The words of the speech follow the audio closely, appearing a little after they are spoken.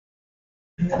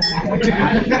All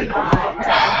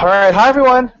right, hi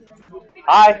everyone.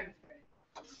 Hi.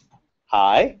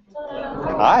 Hi.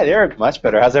 Hi there, much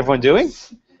better. How's everyone doing?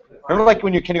 Remember like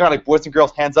when you're kindergarten, like boys and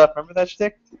girls, hands up, remember that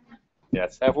shtick?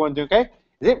 Yes, everyone doing okay?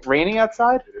 Is it raining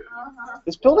outside?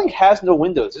 This building has no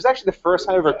windows. This is actually the first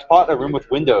time I've ever taught a room with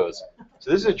windows.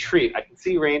 So this is a treat. I can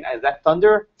see rain. Is that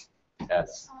thunder?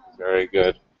 Yes, very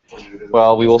good.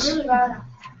 Well, we will.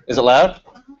 Is it loud?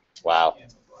 Wow.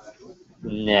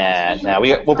 Nah.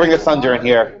 We'll bring the thunder in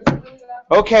here.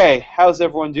 Okay, how's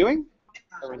everyone doing?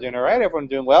 Everyone doing all right? Everyone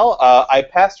doing well? I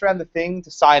passed around the thing to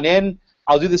sign in.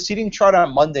 I'll do the seating chart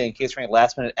on Monday in case there are any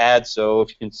last-minute ads, so if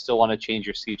you can still want to change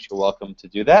your seats, you're welcome to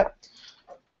do that.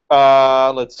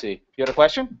 Let's see. You had a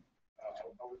question? I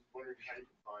was wondering how you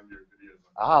can find your videos.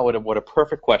 Ah, what a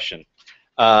perfect question.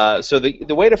 So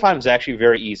the way to find them is actually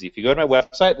very easy. If you go to my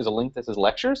website, there's a link that says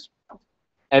Lectures,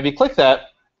 and if you click that,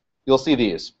 you'll see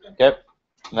these. Okay,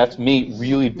 and that's me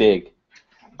really big.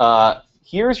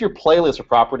 Here's your playlist for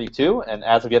Property 2, and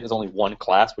as of yet, there's only one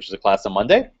class, which is a class on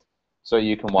Monday. So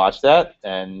you can watch that,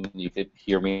 and you could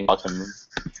hear me talk some.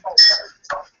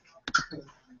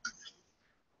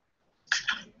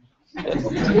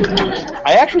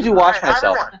 I actually do watch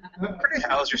myself.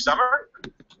 How was your summer?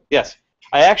 Yes,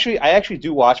 I actually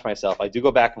do watch myself. I do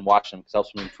go back and watch them because it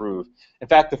helps me improve. In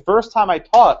fact, the first time I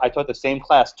taught the same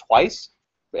class twice,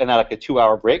 and had like a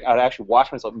 2-hour break. I would actually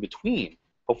watch myself in between,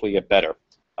 hopefully get better,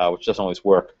 which doesn't always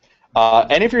work.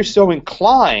 And if you're so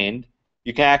inclined,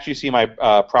 you can actually see my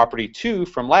Property 2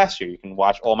 from last year. You can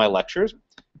watch all my lectures.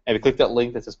 And if you click that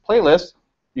link that says playlist,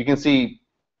 you can see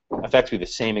effectively the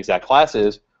same exact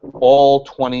classes, all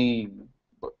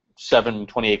 27,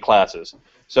 28 classes.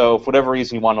 So for whatever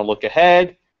reason you want to look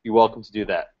ahead, you're welcome to do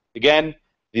that. Again,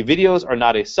 the videos are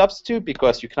not a substitute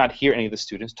because you cannot hear any of the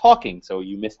students talking, so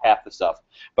you miss half the stuff.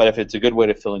 But if it's a good way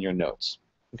to fill in your notes.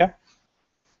 Okay?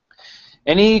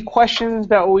 Any questions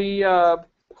that we,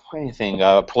 anything,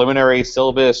 preliminary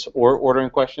syllabus or ordering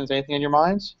questions, anything in your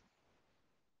minds?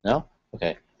 No?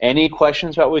 Okay. Any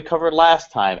questions about what we covered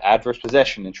last time? Adverse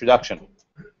possession, introduction.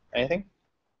 Anything?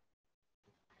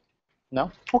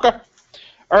 No? Okay.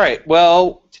 All right.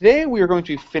 Well, today we are going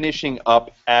to be finishing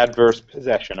up adverse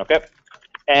possession, okay?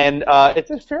 And it's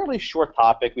a fairly short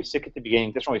topic. We stick at the beginning.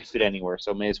 It doesn't really fit anywhere,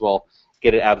 so may as well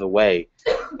get it out of the way.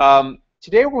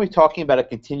 Today we're going to be talking about a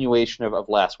continuation of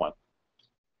last one.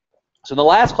 So in the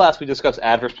last class we discussed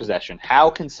adverse possession. How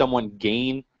can someone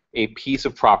gain a piece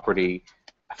of property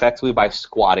effectively by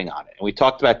squatting on it? And we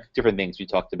talked about different things. We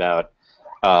talked about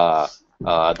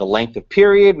the length of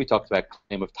period. We talked about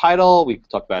claim of title. We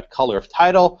talked about color of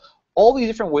title. All these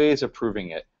different ways of proving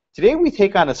it. Today we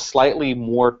take on a slightly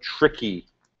more tricky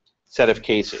set of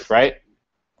cases, right?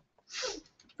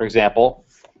 For example,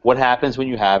 what happens when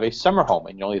you have a summer home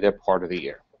and you're only there part of the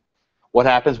year? What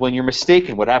happens when you're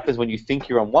mistaken? What happens when you think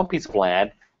you're on one piece of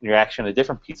land and you're actually on a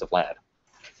different piece of land?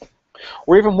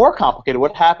 Or even more complicated,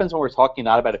 what happens when we're talking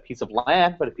not about a piece of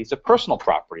land, but a piece of personal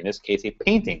property, in this case a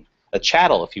painting, a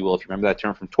chattel, if you will, if you remember that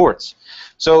term from torts.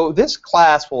 So this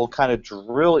class will kind of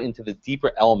drill into the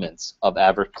deeper elements of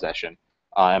adverse possession.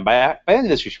 And by the end of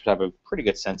this, you should have a pretty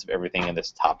good sense of everything in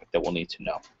this topic that we'll need to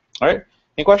know. All right,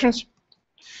 any questions?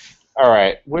 All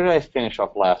right, where did I finish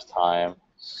off last time?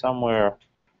 Somewhere.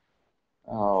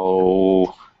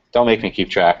 Oh, don't make me keep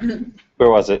track. Where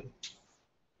was it?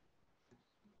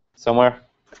 Somewhere?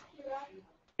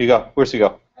 Here you go. Where's you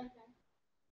go?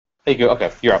 There you go. Okay,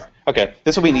 you're up. Okay,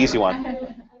 this will be an easy one.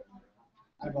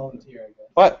 I volunteer, I guess.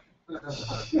 What?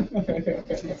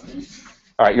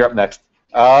 All right, you're up next.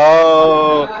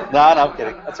 Oh, no, I'm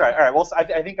kidding. That's all right. All right, well, I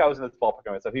think I was in the ballpark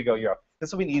anyway, so here you go, you're up.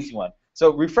 This will be an easy one.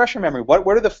 So refresh your memory. What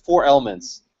are the 4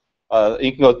 elements?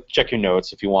 You can go check your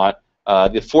notes if you want.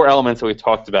 The 4 elements that we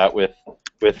talked about with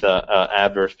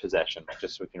adverse possession,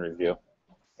 just so we can review.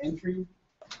 Entry.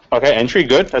 Okay, entry,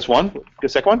 good. That's one.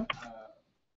 Good, second one.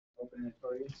 Open and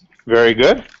notorious. Very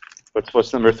good.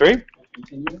 What's number 3?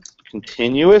 Continuous.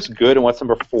 Continuous, good. And what's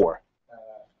number 4?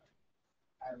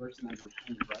 Adverse and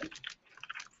unforeseen, right?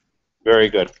 Very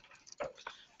good.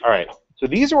 All right. So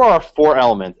these are our 4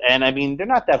 elements, and I mean they're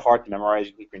not that hard to memorize.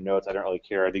 You can keep your notes. I don't really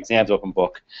care. The exam's open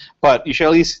book, but you should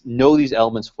at least know these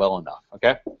elements well enough.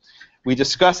 Okay. We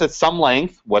discussed at some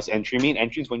length what's entry mean.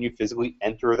 Entry is when you physically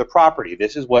enter the property.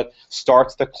 This is what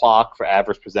starts the clock for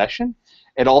adverse possession.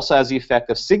 It also has the effect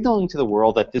of signaling to the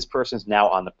world that this person is now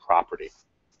on the property.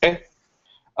 Okay.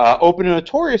 Open and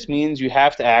notorious means you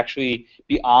have to actually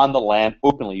be on the land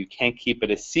openly. You can't keep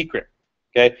it a secret.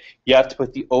 Okay, you have to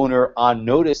put the owner on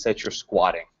notice that you're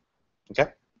squatting.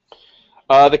 Okay,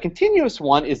 the continuous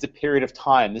one is the period of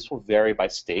time. This will vary by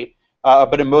state.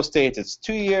 but in most states it's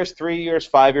 2 years, 3 years,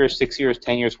 5 years, 6 years,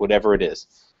 10 years, whatever it is.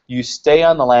 You stay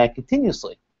on the land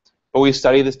continuously. But we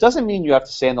study this doesn't mean you have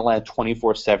to stay on the land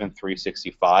 24/7,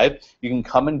 365. You can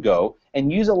come and go and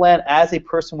use the land as a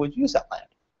person would use that land,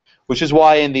 which is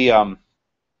why in the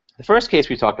first case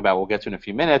we talked about, we'll get to in a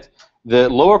few minutes, the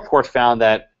lower court found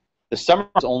that the summer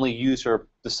was only used for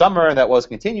the summer that was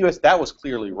continuous. That was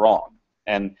clearly wrong,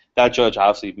 and that judge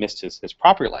obviously missed his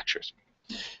property lectures.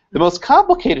 The most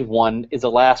complicated one is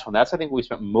the last one. That's, I think, what we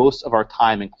spent most of our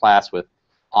time in class with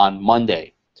on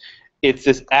Monday. It's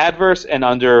this adverse and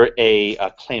under a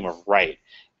claim of right.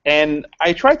 And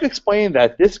I tried to explain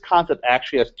that this concept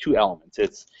actually has two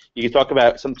elements. You can talk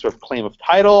about some sort of claim of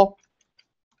title,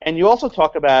 and you also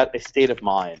talk about a state of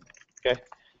mind. Okay?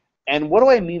 And what do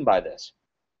I mean by this?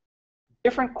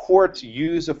 Different courts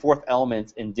use the fourth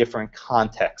element in different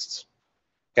contexts.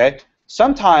 Okay?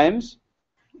 Sometimes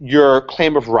your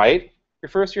claim of right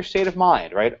refers to your state of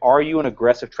mind, right? Are you an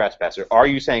aggressive trespasser? Are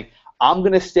you saying, I'm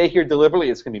going to stay here deliberately,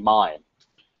 it's going to be mine?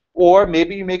 Or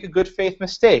maybe you make a good faith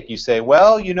mistake. You say,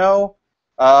 well, you know,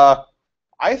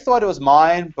 I thought it was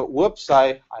mine, but whoops,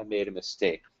 I made a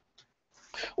mistake.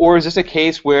 Or is this a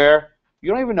case where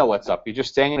you don't even know what's up? You're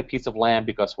just staying in a piece of land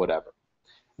because whatever.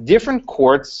 Different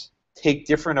courts take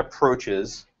different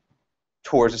approaches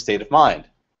towards a state of mind.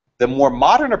 The more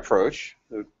modern approach,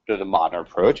 the modern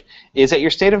approach, is that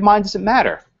your state of mind doesn't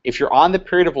matter. If you're on the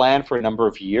period of land for a number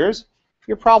of years,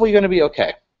 you're probably going to be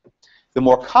okay. The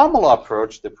more common law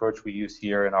approach, the approach we use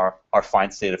here in our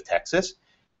fine state of Texas,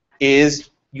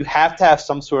 is you have to have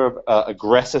some sort of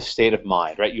aggressive state of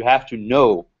mind, right? You have to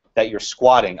know that you're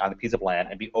squatting on a piece of land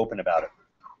and be open about it.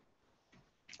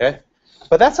 Okay?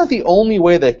 But that's not the only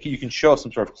way that you can show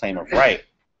some sort of claim of right.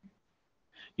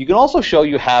 You can also show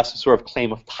you have some sort of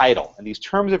claim of title. And these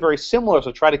terms are very similar,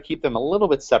 so try to keep them a little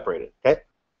bit separated. Okay?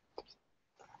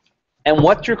 And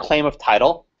what's your claim of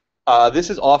title? This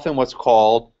is often what's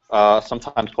called,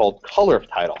 sometimes called color of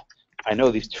title. I know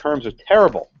these terms are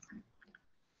terrible.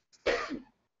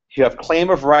 You have claim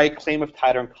of right, claim of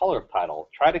title, and color of title.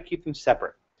 Try to keep them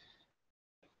separate.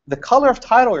 The color of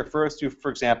title refers to, for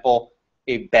example,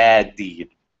 a bad deed,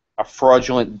 a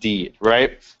fraudulent deed,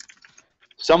 right?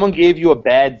 Someone gave you a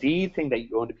bad deed saying that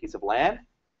you owned a piece of land.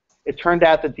 It turned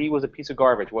out the deed was a piece of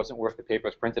garbage. It wasn't worth the paper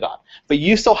it was printed on. But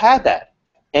you still had that,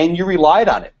 and you relied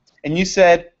on it. And you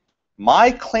said,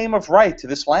 my claim of right to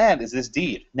this land is this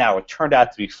deed. Now, it turned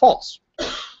out to be false.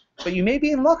 But you may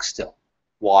be in luck still.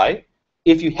 Why?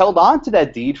 If you held on to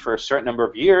that deed for a certain number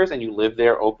of years and you lived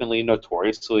there openly,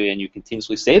 notoriously, and you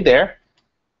continuously stayed there,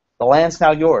 the land's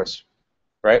now yours,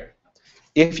 right?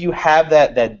 If you have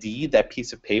that deed, that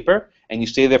piece of paper, and you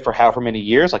stay there for however many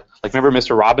years, like remember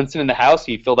Mr. Robinson in the house,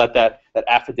 he filled out that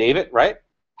affidavit, right?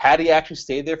 Had he actually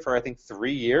stayed there for, I think,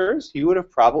 3 years, he would have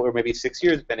probably, or maybe 6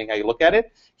 years, depending how you look at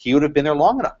it, he would have been there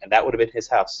long enough, and that would have been his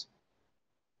house.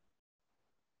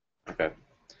 Okay.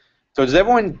 So does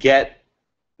everyone get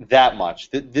that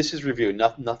much? This is review,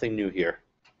 nothing new here.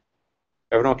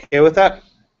 Everyone okay with that?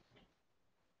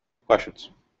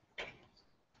 Questions?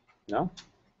 No?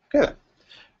 Okay then.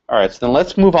 All right, so then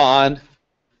let's move on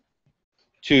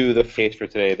to the case for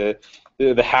today.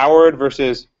 The Howard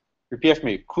versus, repeat after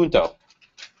me, Kunto.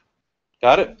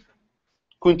 Got it?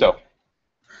 Kunto.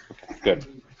 Okay,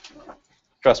 good.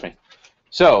 Trust me.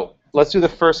 So let's do the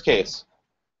first case.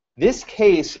 This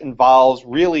case involves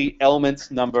really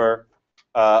elements number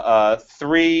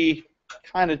 3,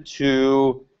 kind of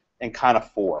 2, and kind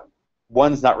of 4.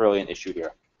 1's not really an issue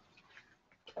here,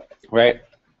 right?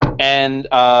 And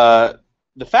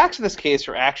the facts of this case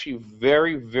are actually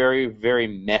very, very, very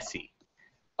messy.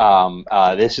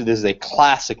 This is a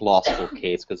classic law school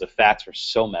case because the facts are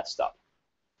so messed up.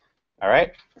 All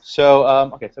right. So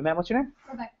okay. So, ma'am, what's your name?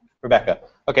 Rebecca. Rebecca.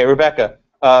 Okay, Rebecca.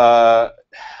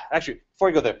 Actually, before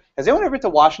you go there, has anyone ever been to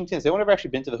Washington? Has anyone ever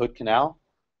actually been to the Hood Canal?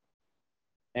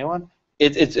 Anyone?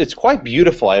 It's quite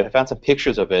beautiful. I found some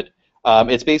pictures of it.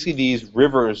 It's basically these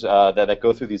rivers that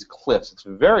go through these cliffs. It's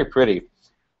very pretty.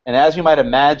 And as you might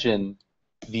imagine,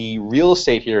 the real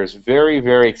estate here is very,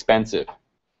 very expensive.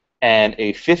 And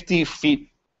a 50-feet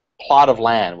plot of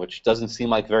land, which doesn't seem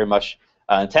like very much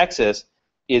in Texas,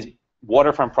 is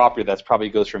waterfront property that's probably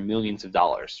goes for millions of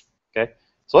dollars. Okay?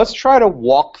 So let's try to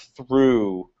walk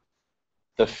through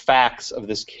the facts of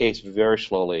this case very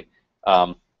slowly.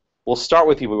 We'll start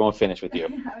with you, we won't finish with you.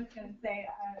 I was going to say...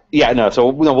 Yeah, no, so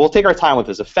we'll take our time with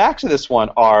this. The facts of this one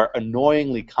are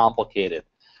annoyingly complicated,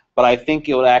 but I think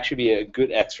it would actually be a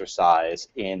good exercise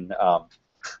in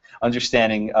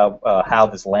understanding how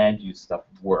this land use stuff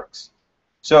works.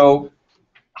 So,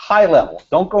 high level,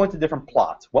 don't go into different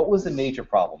plots. What was the major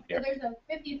problem here? So there's a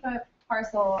 50-foot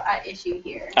parcel at issue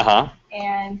here. Uh-huh.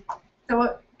 And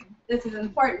so this is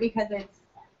important because it's,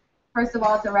 first of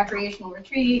all, it's a recreational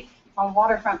retreat. It's on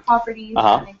waterfront properties.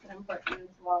 That makes it important as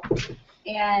well.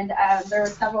 And there were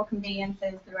several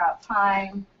conveyances throughout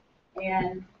time.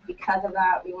 And because of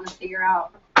that, we want to figure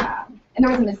out, and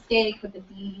there was a mistake with the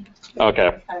deed.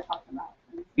 Okay. Kind of talking about.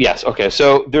 Yes, okay,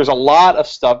 so there's a lot of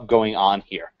stuff going on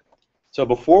here. So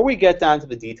before we get down to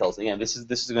the details, again, this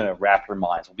is going to wrap your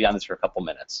minds. We'll be on this for a couple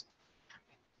minutes.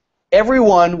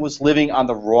 Everyone was living on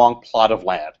the wrong plot of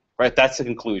land, right? That's the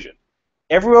conclusion.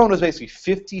 Everyone was basically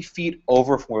 50 feet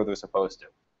over from where they're supposed to.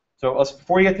 So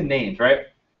before you get to names, right?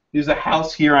 There's a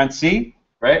house here on C,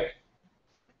 right?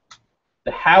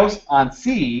 The house on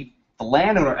C, the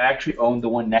landowner actually owned the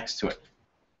one next to it.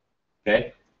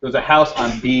 Okay? There's a house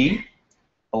on B.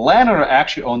 The landowner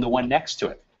actually owned the one next to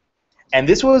it. And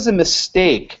this was a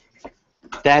mistake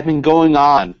that had been going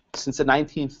on since the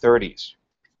 1930s.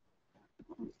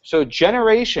 So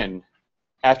generation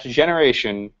after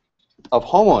generation of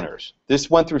homeowners, this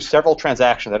went through several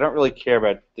transactions. I don't really care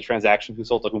about the transaction who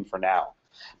sold to whom for now.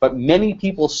 But many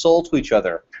people sold to each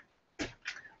other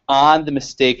on the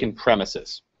mistaken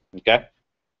premises. Okay?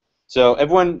 So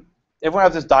everyone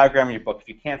has this diagram in your book. If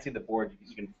you can't see the board,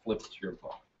 you can flip to your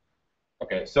book.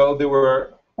 Okay, so there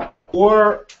were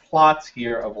 4 plots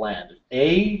here of land.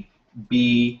 A,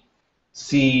 B,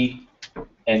 C,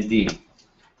 and D.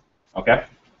 Okay?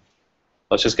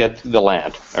 Let's just get to the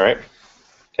land, all right?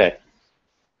 Okay.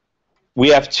 We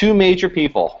have 2 major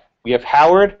people. We have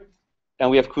Howard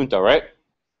and we have Kunto, right?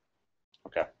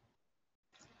 Okay.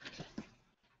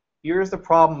 Here's the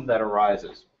problem that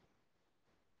arises.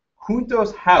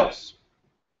 Kunto's house,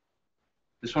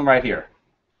 this one right here,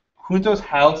 Kunto's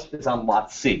house is on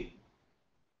lot C.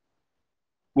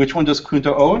 Which one does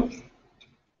Kunto own?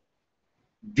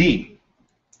 D.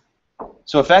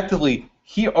 So effectively,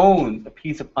 he owns a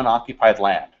piece of unoccupied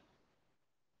land.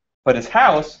 But his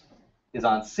house is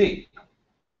on C.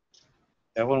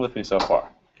 Everyone with me so far?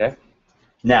 Okay.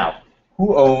 Now,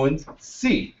 who owns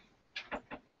C?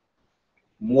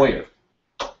 Moyer.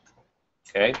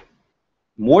 Okay.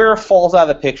 Moyer falls out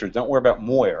of the picture. Don't worry about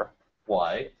Moyer.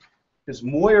 Why? Because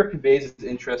Moyer conveys his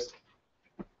interest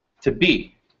to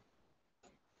B.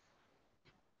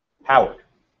 Howard.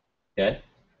 Okay.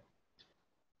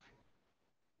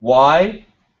 Why?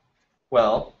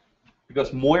 Well,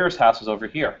 because Moyer's house is over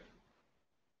here.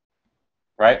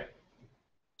 Right?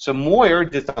 So Moyer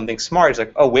did something smart. He's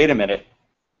like, oh, wait a minute.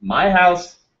 My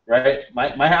house, right?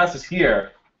 My house is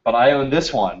here, but I own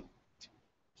this one.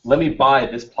 Let me buy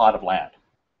this plot of land.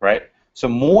 Right? So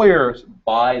Moyer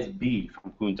buys B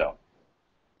from Kunto.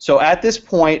 So at this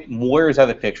point, Moyer's out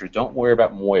of the picture. Don't worry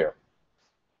about Moyer.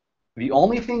 The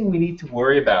only thing we need to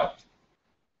worry about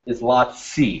is lot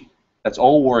C. That's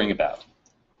all we're worrying about.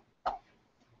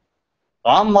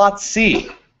 On lot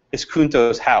C is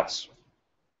Kunto's house.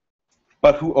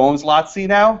 But who owns lot C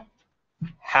now?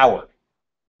 Howard.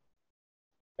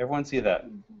 Everyone see that?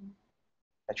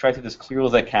 I tried to be as clear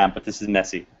as I can, but this is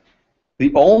messy.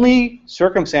 The only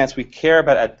circumstance we care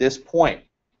about at this point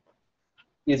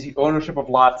is the ownership of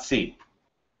lot C.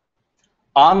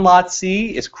 On lot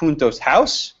C is Kunto's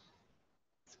house,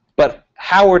 but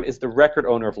Howard is the record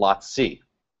owner of lot C.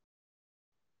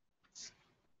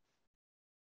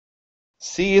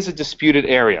 C is a disputed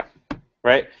area,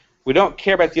 right? We don't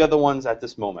care about the other ones at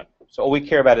this moment. So all we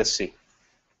care about is C.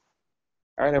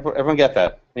 All right, everyone get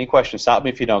that? Any questions? Stop me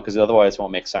if you don't, because otherwise it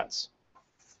won't make sense.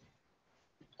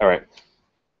 All right.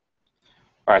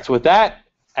 All right, so with that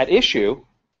at issue,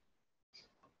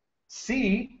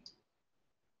 C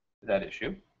is at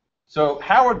issue. So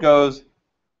Howard goes,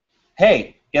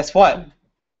 hey, guess what?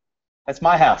 That's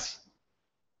my house.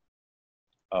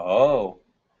 Oh.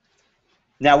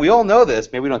 Now, we all know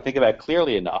this. Maybe we don't think about it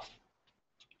clearly enough.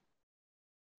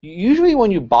 Usually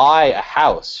when you buy a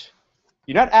house,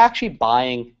 you're not actually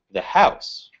buying the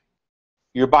house.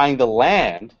 You're buying the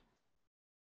land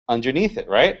underneath it,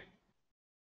 right?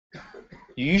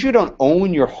 You usually don't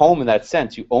own your home in that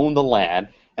sense. You own the land,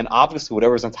 and obviously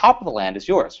whatever's on top of the land is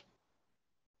yours.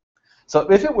 So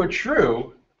if it were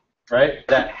true, right,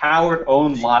 that Howard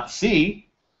owned lot C,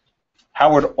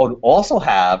 Howard would also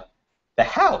have the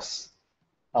house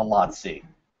on lot C,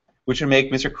 which would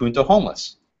make Mr. Kunto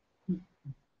homeless,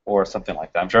 or something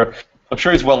like that. I'm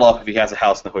sure he's well off if he has a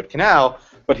house in the Hood Canal,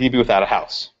 but he'd be without a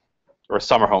house or a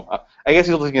summer home. I guess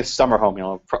he's looking at a summer home. You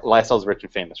know, lifestyle's rich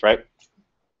and famous, right?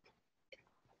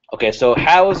 Okay, so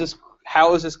how is this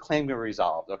claim going to be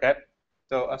resolved? Okay,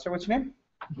 so sorry, what's your name?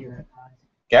 Garrett.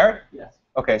 Garrett? Yes.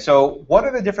 Okay, so what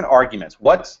are the different arguments?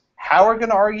 What's Howard going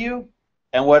to argue,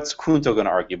 and what's Kunto going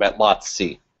to argue about lot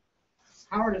C?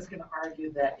 Howard is going to argue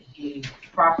that he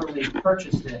properly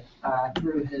purchased it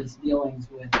through his dealings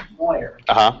with Moyer,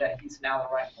 that he's now the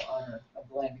rightful owner of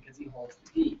the land because he holds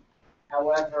the deed.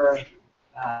 However,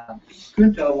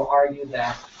 Kunto will argue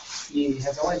that he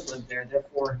has always lived there,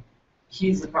 therefore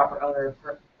he's the proper owner,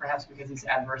 perhaps because he's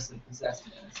adversely possessed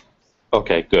in it.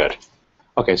 Okay, good.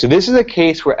 Okay, so this is a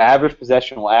case where adverse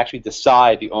possession will actually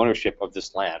decide the ownership of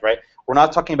this land, right? We're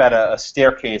not talking about a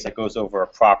staircase that goes over a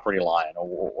property line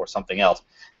or something else.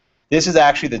 This is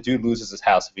actually the dude loses his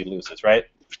house if he loses, right?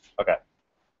 Okay.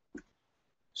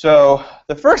 So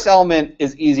the first element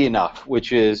is easy enough,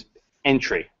 which is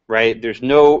entry, right? There's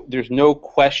no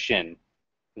question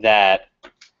that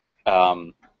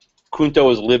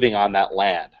Kunto is living on that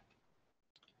land.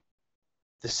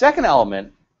 The second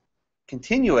element,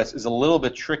 continuous, is a little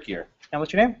bit trickier. Now,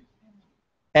 what's your name?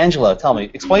 Angela, tell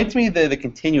me. Explain to me the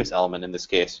continuous element in this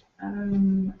case.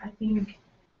 I think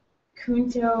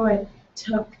Kunto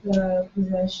took the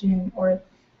possession, or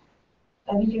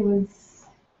I think it was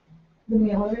the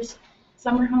Miller's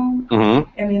summer home,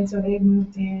 and then so they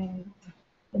moved in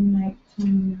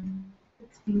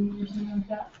 1960 or something like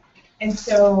that. And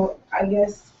so I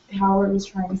guess Howard was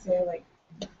trying to say, like,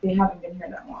 they haven't been here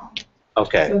that long.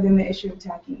 Okay. So then the issue of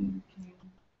tacking came.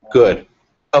 Good.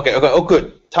 Okay. Oh,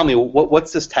 good. Tell me,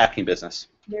 what's this tacking business?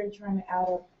 They're trying to add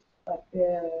up like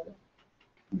the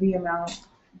amount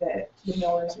that the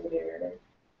Millers were there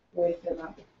with the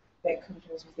amount that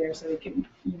Kunto's was there, so they can,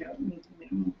 meet the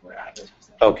minimum for adverse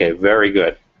possession. Okay, very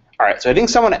good. All right, so I think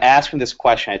someone asked me this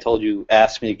question. I told you,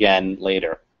 ask me again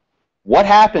later. What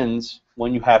happens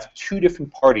when you have two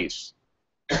different parties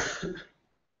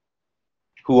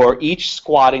who are each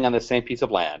squatting on the same piece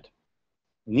of land?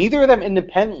 Neither of them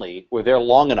independently were there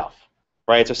long enough,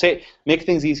 right? So say, make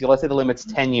things easy. Let's say the limit's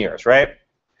 10 years, right?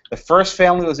 The first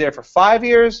family was there for 5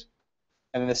 years,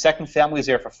 and then the second family was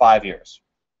there for 5 years.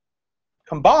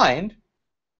 Combined,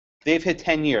 they've hit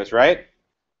 10 years, right?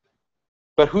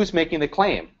 But who's making the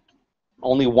claim?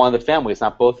 Only one of the families,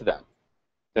 not both of them.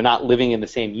 They're not living in the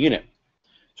same unit.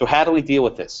 So how do we deal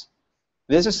with this?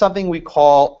 This is something we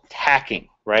call tacking,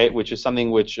 right? Which is something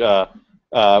which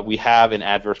we have in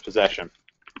adverse possession.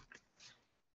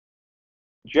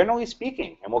 Generally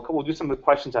speaking, and we'll do some of the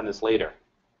questions on this later,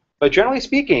 but generally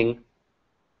speaking,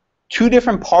 two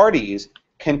different parties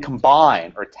can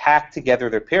combine or tack together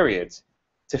their periods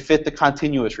to fit the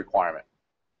continuous requirement.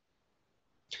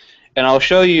 And I'll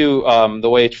show you the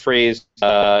way it's phrased.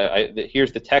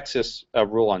 Here's the Texas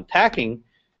rule on tacking.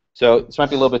 So this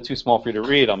might be a little bit too small for you to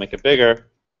read. I'll make it bigger.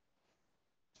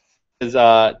 Is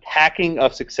tacking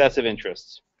of successive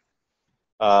interests.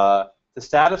 To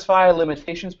satisfy a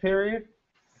limitations period,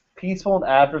 peaceful and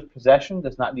adverse possession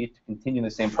does not need to continue in the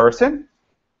same person,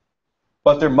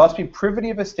 but there must be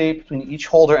privity of estate between each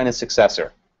holder and his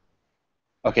successor.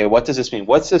 Okay, what does this mean?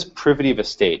 What's this privity of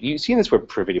estate? You've seen this word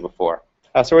privity before.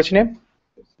 So what's your name?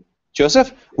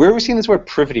 Joseph? Where have we seen this word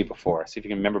privity before? See if you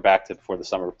can remember back to before the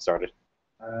summer started.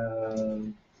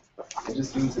 It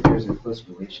just means that there's a close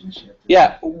relationship.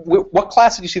 Yeah. What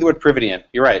class did you see the word privity in?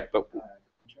 You're right. But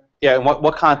yeah, in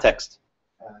what context?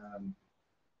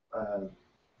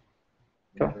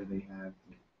 Whenever they have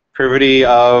privity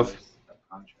of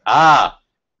contract.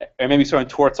 Or maybe so in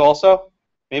torts also?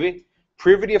 Maybe?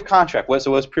 Privity of contract.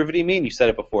 So what does privity mean? You said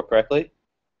it before, correctly?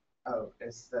 Oh,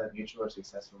 it's the mutual or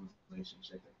successful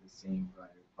relationship that the same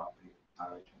right of property of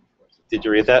power to enforce. Did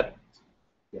you read that?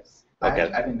 Yes.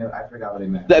 Okay. I didn't know. I forgot what it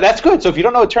meant. That's good. So if you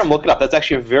don't know a term, look it up. That's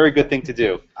actually a very good thing to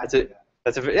do.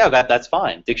 That's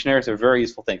fine. Dictionaries are very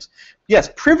useful things.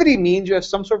 Yes, privity means you have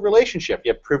some sort of relationship.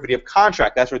 You have privity of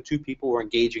contract. That's where two people were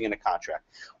engaging in a contract.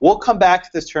 We'll come back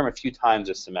to this term a few times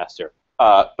this semester.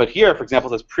 But here, for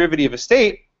example, it says privity of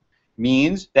estate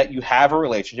means that you have a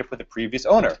relationship with the previous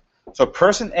owner. So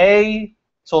person A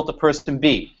sold to person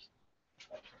B,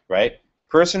 right?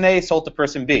 Person A sold to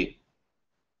person B.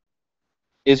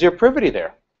 Is there privity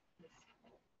there?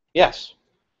 Yes.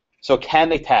 So can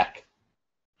they tack?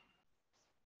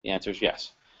 The answer is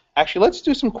yes. Actually, let's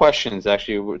do some questions.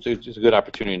 Actually, it's a good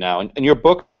opportunity now. In your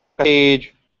book,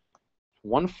 page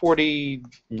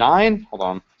 149. Hold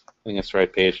on. I think that's the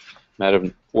right page. I'm out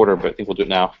of order, but I think we'll do it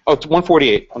now. Oh, it's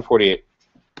 148. 148.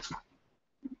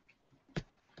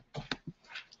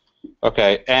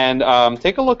 Okay, and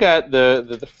take a look at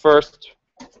the first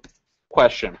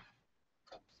question.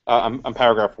 On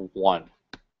paragraph 1.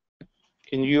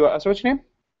 Can you? So what's your name?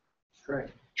 Trey.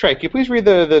 Trey, can you please read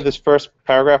this first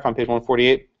paragraph on page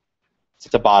 148? It's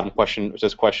at the bottom. Question. It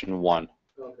says question 1.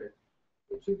 Okay.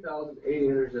 In 2008,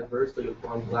 enters adversely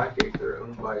upon Blackacre,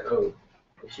 owned by O.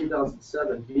 In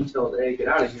 2007, B tells A, "Get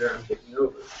out of here, I'm taking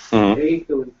over." A,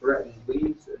 feeling threatened,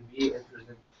 leaves, and B enters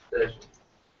possession.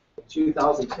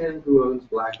 2010, who owns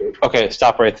Blackacre? Okay,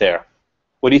 stop right there.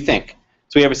 What do you think?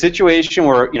 So we have a situation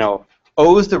where,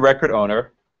 O is the record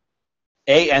owner.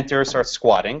 A enters, starts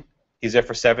squatting. He's there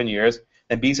for 7 years.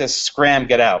 And B says, scram,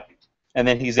 get out. And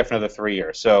then he's there for another 3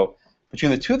 years. So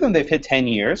between the two of them, they've hit 10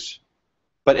 years.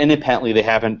 But independently, they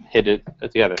haven't hit it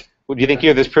together. What do you think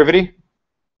here? There's privity?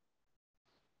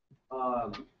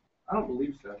 I don't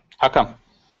believe so. How come?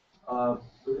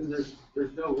 Because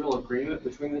there's no real agreement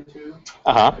between the two.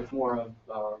 Uh-huh. It's more of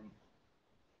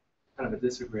kind of a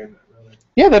disagreement, really.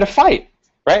 Yeah, they're a fight,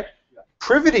 right? Yeah.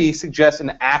 Privity suggests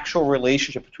an actual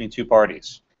relationship between two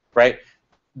parties, right?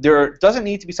 There doesn't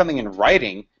need to be something in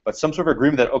writing, but some sort of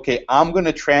agreement that, okay, I'm going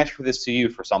to transfer this to you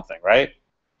for something, right?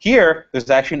 Here, there's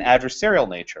actually an adversarial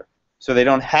nature, so they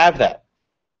don't have that.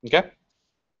 Okay?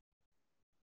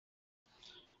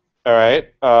 All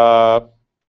right.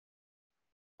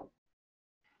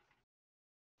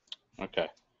 Okay.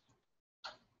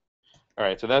 All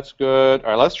right, so that's good. All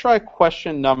right, let's try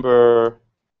question number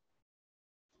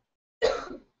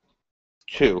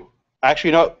 2.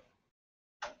 Actually, no.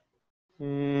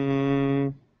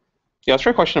 Yeah, let's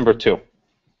try question number 2. All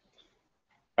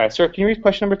right, sir, can you read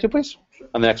question number 2, please? Sure.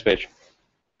 On the next page.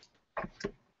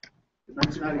 In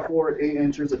 1994, A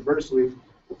enters adversely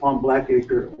upon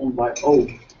Blackacre, owned by O.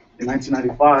 In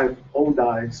 1995, O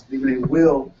dies, leaving a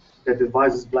will that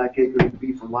divides Blackacre to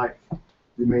B for life,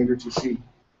 remainder to C.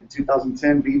 In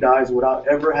 2010, B dies without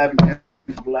ever having entered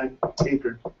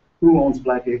Blackacre. Who owns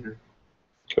Blackacre?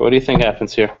 Okay, what do you think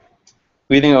happens here? Who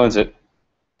do you think owns it?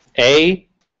 A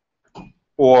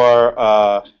or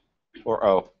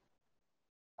O?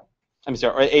 I'm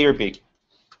sorry, A or B?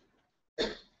 I'm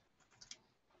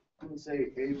going to say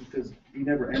A because B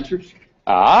never enters.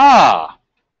 Ah,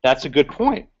 that's a good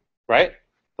point, right?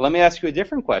 But let me ask you a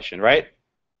different question, right?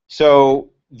 So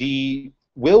the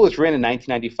will was written in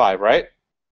 1995, right?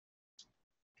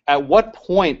 At what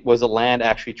point was the land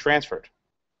actually transferred,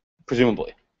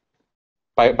 presumably,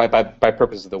 by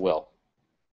purpose of the will?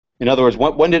 In other words,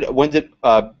 when did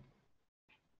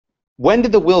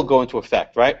the will go into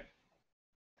effect, right?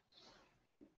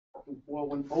 Well,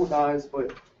 when O dies,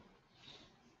 but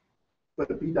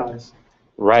B dies.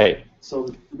 Right. So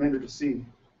the remainder to C.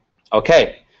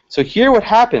 Okay. So here what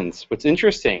happens, what's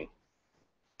interesting,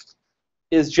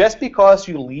 is just because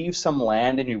you leave some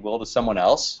land in your will to someone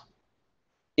else,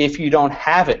 if you don't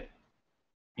have it,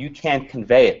 you can't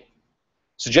convey it.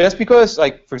 So just because,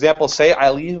 like, for example, say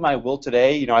I leave my will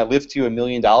today, I live to you $1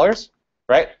 million,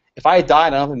 right? If I die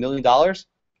and I don't have $1 million,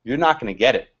 you're not going to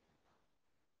get it.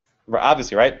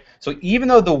 Obviously, right? So even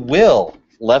though the will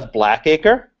left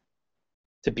Blackacre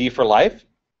to B for life,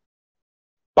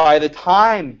 by the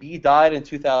time B died in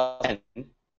 2010,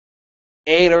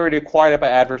 A had already acquired it by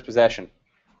adverse possession.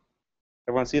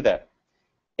 Everyone see that?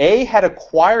 A had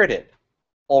acquired it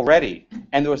already,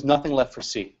 and there was nothing left for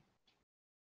C.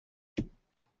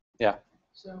 Yeah.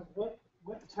 So what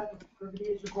type of privity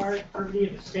is required? Privity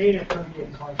of estate or privity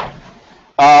of contract?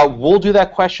 We'll do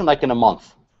that question like in a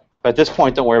month. But at this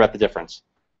point, don't worry about the difference.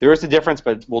 There is a difference,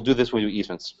 but we'll do this when we do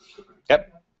easements.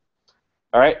 Yep.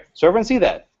 All right. So everyone see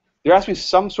that. There has to be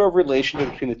some sort of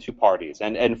relationship between the two parties.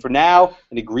 And for now,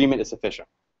 an agreement is sufficient.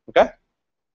 Okay?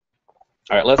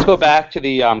 All right, let's go back to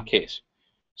the case.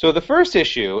 So the first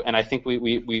issue, and I think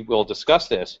we will discuss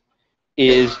this,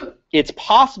 is it's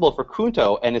possible for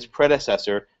Kunto and his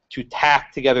predecessor to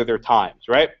tack together their times,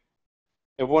 right?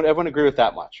 Everyone agree with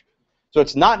that much? So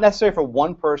it's not necessary for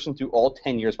one person to do all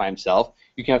 10 years by himself.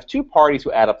 You can have two parties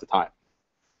who add up the time.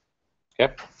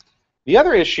 Okay? The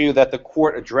other issue that the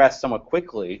court addressed somewhat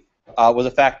quickly was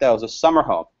the fact that it was a summer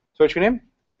home. So what's your name?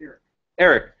 Eric.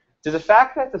 Eric, does the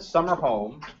fact that it's a summer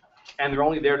home and they're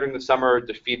only there during the summer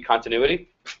defeat continuity?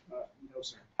 No,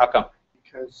 sir. How come?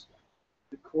 Because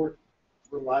the court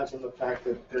relies on the fact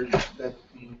that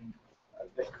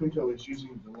that Kunto is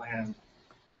using the land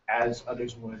as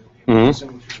others would in a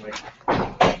similar situation.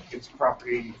 It's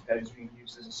property that is being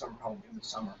used as a summer home in the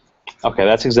summer. Okay,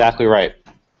 that's exactly right.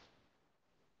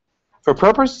 For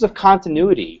purposes of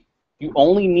continuity, you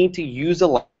only need to use the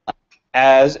land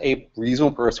as a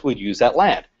reasonable person would use that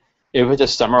land. If it's a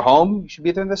summer home, you should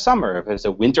be there in the summer. If it's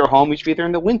a winter home, you should be there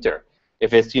in the winter.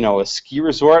 If it's, a ski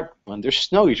resort, when there's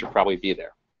snow, you should probably be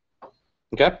there.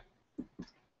 Okay?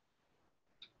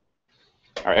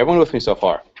 All right, everyone with me so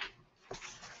far?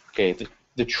 Okay,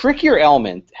 the trickier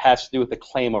element has to do with the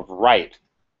claim of right.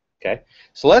 Okay,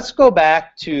 so let's go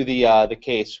back to the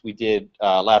case we did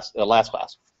last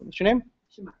class. What's your name?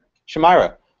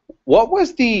 Shamira. What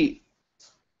was the?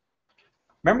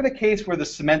 Remember the case where the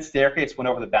cement staircase went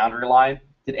over the boundary line?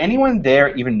 Did anyone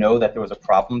there even know that there was a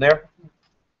problem there?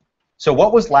 So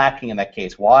what was lacking in that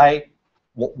case? Why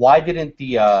didn't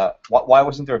the why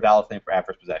wasn't there a valid claim for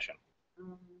adverse possession?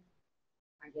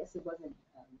 I guess it wasn't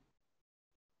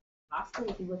hostile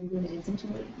if he wasn't doing it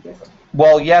intentionally. I guess.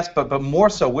 Well, yes, but more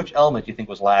so, which element do you think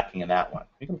was lacking in that one?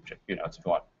 You can check your notes if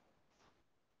you want.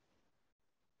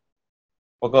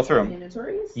 We'll go through them.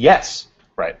 Notorious? Yes,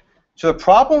 right. So the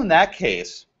problem in that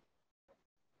case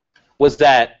was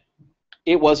that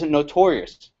it wasn't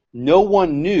notorious. No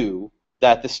one knew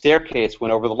that the staircase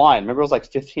went over the line. Remember, it was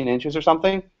like 15 inches or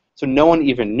something? So no one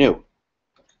even knew.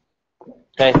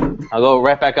 Okay, I'll go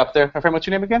right back up there. My friend, what's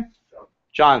your name again?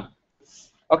 John.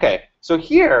 Okay, so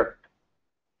here,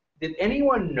 did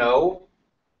anyone know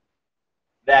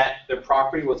that the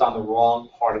property was on the wrong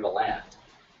part of the land?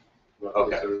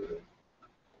 Okay.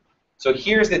 So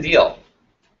here's the deal.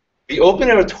 The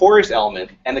open and notorious element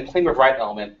and the claim of right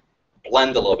element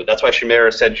blend a little bit. That's why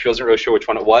Shamira said she wasn't really sure which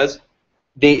one it was.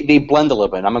 They blend a little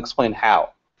bit, and I'm going to explain how.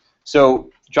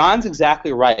 So John's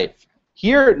exactly right.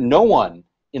 Here, no one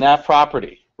in that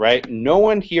property, right, no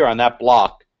one here on that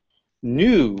block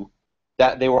knew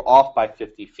that they were off by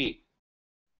 50 feet.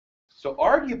 So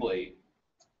arguably,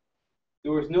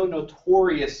 there was no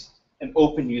notorious and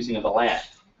open using of the land.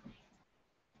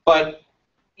 But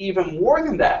even more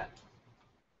than that,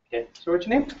 okay, so what's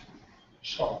your name?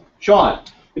 Sean. Sean.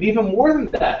 But even more than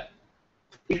that,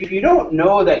 if you don't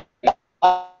know that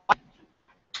on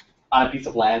a piece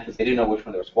of land because they didn't know which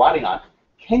one they were squatting on,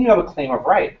 can you have a claim of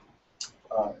right?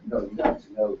 No, you have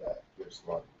to know that you're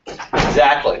squatting.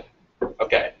 Exactly.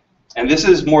 Okay. And this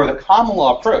is more the common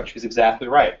law approach. He's exactly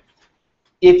right.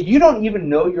 If you don't even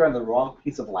know you're on the wrong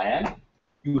piece of land,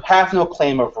 you have no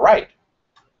claim of right.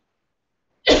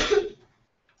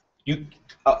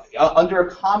 Under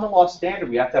a common law standard,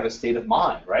 we have to have a state of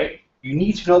mind, right? You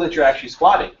need to know that you're actually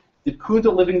squatting. Did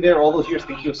Kunto living there all those years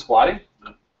think he was squatting?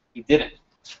 He didn't.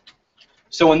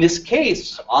 So in this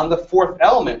case, on the fourth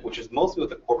element, which is mostly what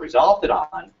the court resolved it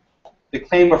on, the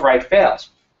claim of right fails.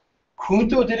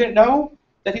 Kunto didn't know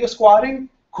that he was squatting.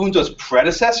 Kunto's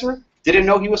predecessor didn't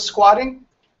know he was squatting.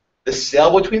 The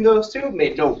sale between those two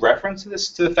made no reference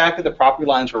to the fact that the property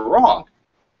lines were wrong.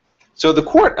 So the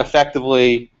court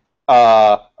effectively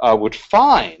would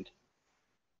find,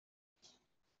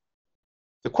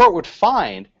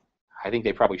 I think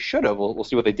they probably should have, we'll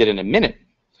see what they did in a minute,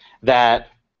 that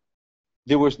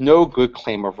there was no good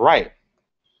claim of right.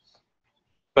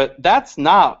 But that's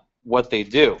not what they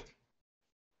do.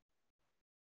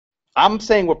 I'm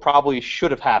saying what probably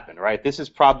should have happened, right? This is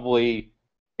probably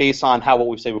based on what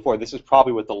we've said before. This is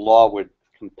probably what the law would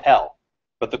compel.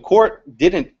 But the court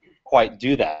didn't quite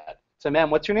do that. So, ma'am,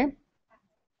 what's your name?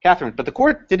 Catherine. But the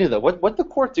court didn't do that. What did the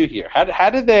court do here? How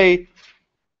did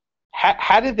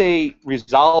they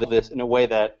resolve this in a way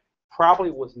that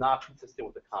probably was not consistent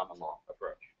with the common law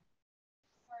approach?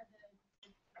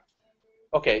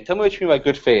 Okay, tell me what you mean by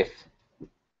good faith.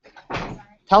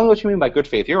 Tell me what you mean by good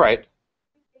faith. You're right.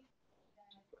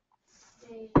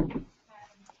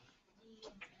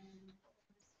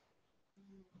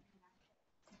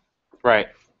 Right.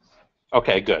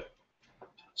 Okay, good.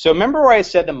 So remember where I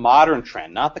said the modern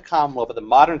trend, not the common law, but the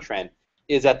modern trend,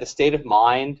 is that the state of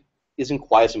mind isn't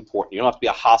quite as important. You don't have to be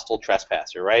a hostile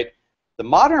trespasser, right? The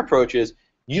modern approach is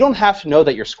you don't have to know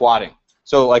that you're squatting.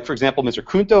 So, like, for example, Mr.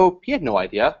 Kunto, he had no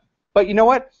idea. But you know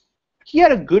what? He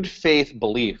had a good faith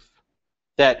belief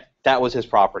that that was his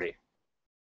property.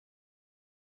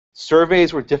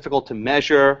 Surveys were difficult to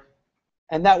measure,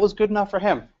 and that was good enough for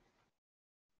him.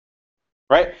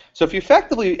 Right? So if you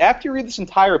effectively, after you read this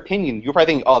entire opinion, you're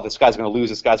probably thinking, oh, this guy's going to lose,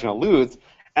 this guy's going to lose.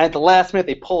 And at the last minute,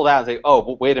 they pull it out and say, oh,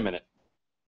 but wait a minute.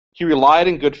 He relied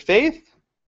in good faith.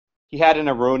 He had an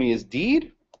erroneous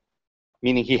deed,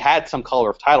 meaning he had some color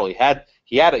of title. He had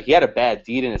a bad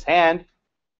deed in his hand.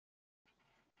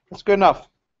 That's good enough.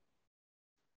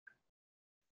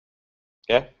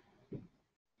 Okay?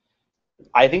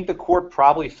 I think the court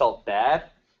probably felt bad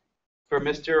for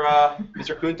Mr.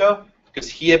 Kunto because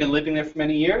he had been living there for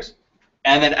many years.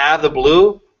 And then out of the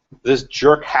blue, this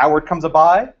jerk Howard comes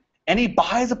by, and he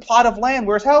buys a plot of land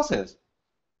where his house is.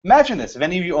 Imagine this, if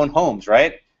any of you own homes,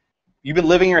 right? You've been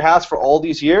living in your house for all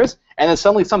these years, and then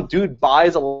suddenly some dude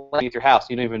buys a land at your house.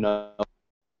 You don't even know.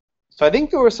 So I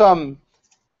think there was some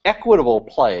equitable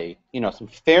play, some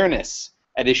fairness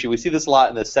at issue. We see this a lot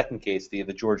in the second case, the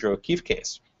Georgia O'Keeffe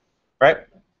case, right?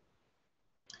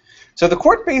 So the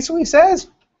court basically says,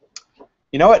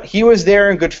 you know what, he was there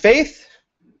in good faith.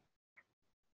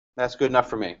 That's good enough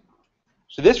for me.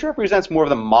 So this represents more of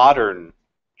the modern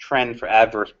trend for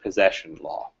adverse possession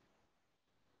law.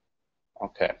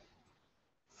 Okay.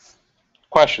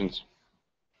 Questions?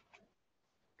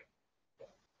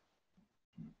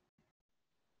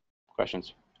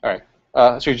 Questions? All right.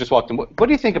 So you just walked in. What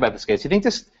do you think about this case? Do you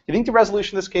think the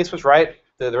resolution of this case was right?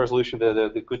 The resolution of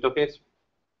the Kunto case?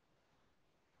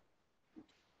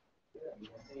 Yeah,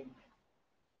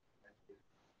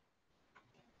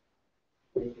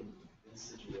 I think in this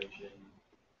situation,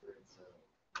 where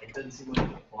it doesn't seem like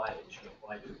it applied. It should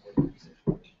apply to every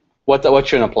situation. What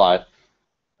shouldn't apply?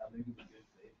 Maybe the good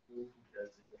faith rule,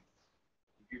 because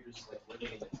if you're just like living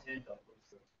in a tent on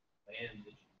the land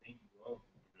that you think you own,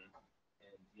 and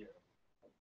it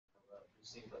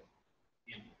just seems like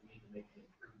you need to make the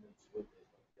improvements with it,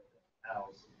 like the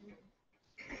house, and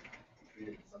treat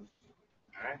it in some.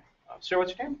 All right. Sir,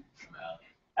 what's your name?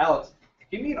 Alex.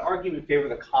 Give me an argument in favor of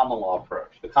the common law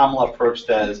approach. The common law approach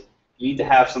says you need to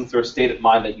have some sort of state of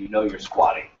mind that you know you're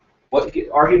squatting.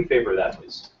 Argue in favor of that,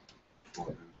 please.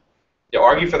 Yeah,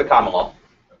 argue for the common law.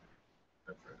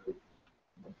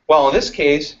 Well, in this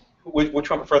case, which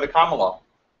one prefer the common law?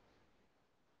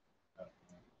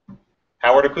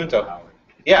 Howard or Kunto? Howard.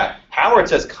 Yeah, Howard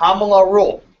says common law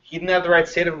rule. He didn't have the right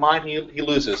state of mind. He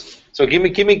loses. So give me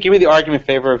the argument in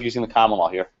favor of using the common law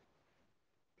here.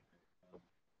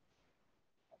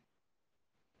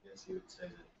 I guess he would say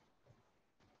that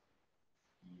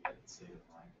he had the state of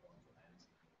mind on the land.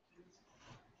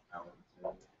 Howard.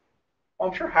 Well,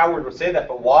 I'm sure Howard would say that,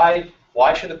 but why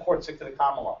should the court stick to the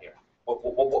common law here?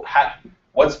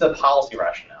 What's the policy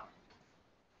rationale?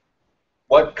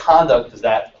 What conduct does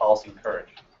that policy encourage?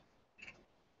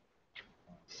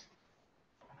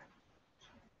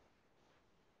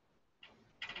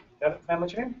 Ma'am,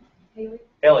 what's your name? Haley?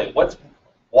 Haley,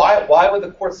 why would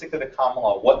the court stick to the common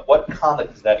law? What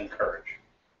conduct does that encourage?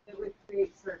 It would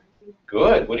create certainty.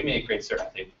 Good. What do you mean it creates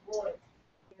certainty? Well,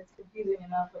 it's confusing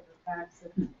enough with the facts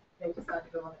that they decide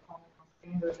to go on the common law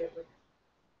standard. It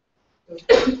would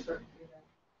create certainty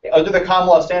then. Under the common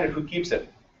law standard, who keeps it?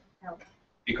 How?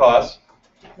 Because?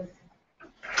 Because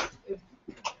if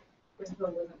Kunto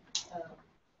wasn't,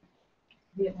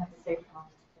 he didn't have the safe common.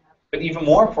 But even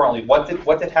more importantly, what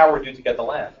did Howard do to get the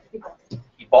land? He bought it.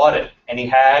 He bought it, and he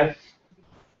had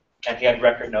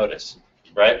record notice,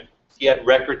 right? He had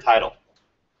record title.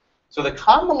 So the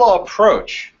common law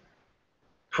approach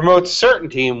promotes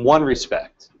certainty in one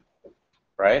respect,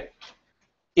 right?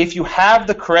 If you have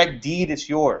the correct deed, it's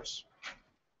yours.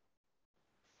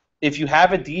 If you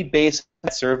have a deed based on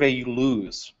that survey, you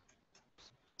lose.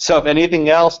 So if anything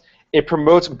else, it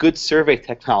promotes good survey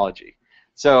technology.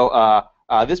 So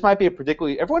this might be a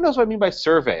particularly, everyone knows what I mean by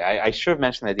survey. I should have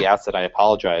mentioned that at the outset. I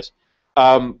apologize.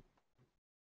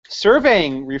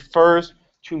 Surveying refers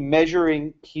to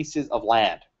measuring pieces of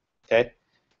land. Okay.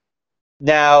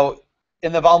 Now,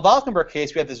 in the von Valkenburg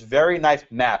case, we have this very nice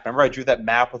map. Remember I drew that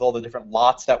map with all the different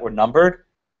lots that were numbered?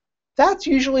 That's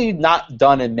usually not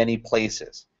done in many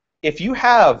places. If you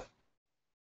have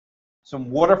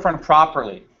some waterfront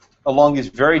property along these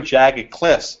very jagged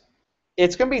cliffs,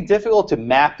 it's going to be difficult to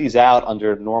map these out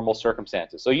under normal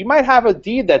circumstances. So you might have a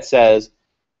deed that says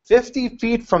 50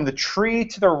 feet from the tree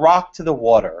to the rock to the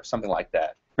water, or something like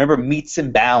that. Remember meets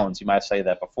and bounds, you might have said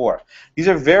that before. These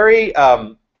are very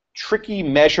tricky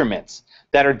measurements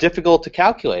that are difficult to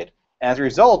calculate. And as a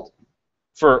result,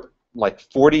 for like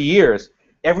 40 years,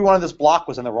 every one of this block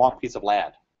was in the wrong piece of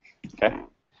land. Okay?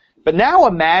 But now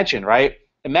imagine, right?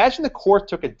 Imagine the court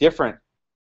took a different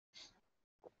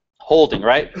holding,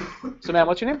 right? So, ma'am,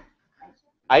 what's your name?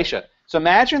 Aisha. So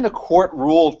imagine the court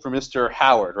ruled for Mr.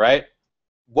 Howard, right?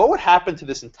 What would happen to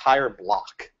this entire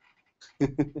block?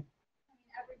 Everybody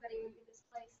would be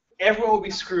displaced. Everyone would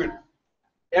be screwed.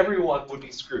 Everyone would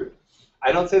be screwed.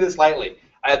 I don't say this lightly.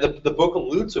 The book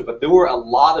alludes to it, but there were a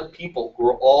lot of people who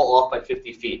were all off by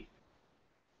 50 feet.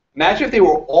 Imagine if they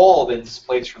were all then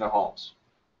displaced from their homes.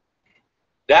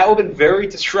 That would have been very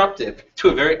disruptive to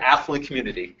a very affluent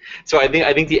community. So I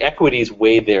think the equity is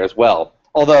weighed there as well.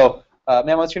 Although,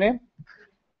 ma'am, what's your name?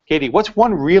 Katie, what's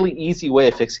one really easy way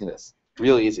of fixing this?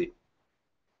 Really easy.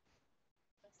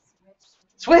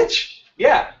 Switch!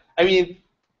 Yeah. I mean,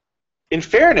 in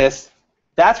fairness,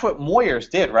 that's what Moyers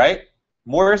did, right?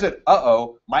 Moyers said,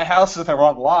 "Uh-oh, my house is in the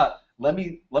wrong lot. Let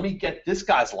me get this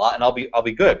guy's lot, and I'll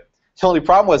be good." The only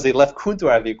problem was they left Kunto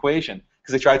out of the equation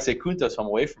because they tried to say Kunto, so I'm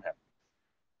away from him.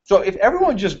 So if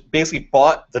everyone just basically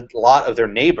bought the lot of their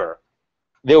neighbor,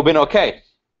 they would have been okay.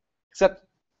 Except,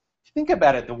 think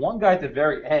about it, the one guy at the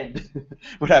very end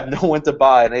would have no one to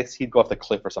buy, and he'd go off the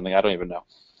cliff or something. I don't even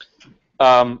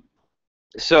know.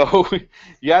 So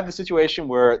you have the situation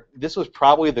where this was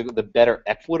probably the better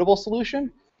equitable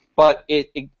solution, but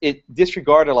it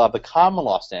disregarded a lot of the common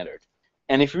law standard.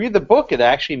 And if you read the book, it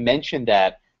actually mentioned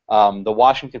that the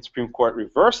Washington Supreme Court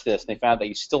reversed this, and they found that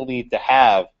you still need to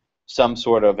have some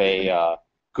sort of a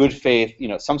good faith,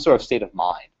 some sort of state of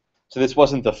mind. So this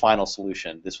wasn't the final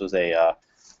solution. This was a,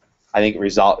 I think,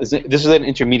 this was an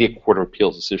intermediate court of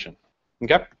appeals decision.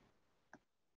 Okay? All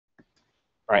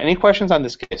right, any questions on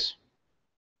this case?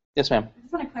 Yes, ma'am. I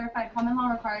just want to clarify, common law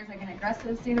requires like an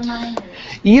aggressive state of mind? Or?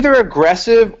 Either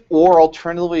aggressive or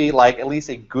alternatively like at least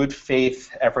a good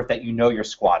faith effort that you're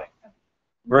squatting.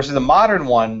 Versus the modern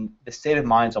one, the state of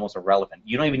mind is almost irrelevant.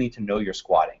 You don't even need to know you're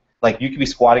squatting. Like you could be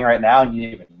squatting right now and you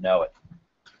don't even know it.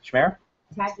 Shmara?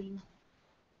 Tacking.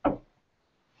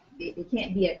 It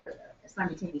can't be a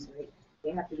simultaneous rate.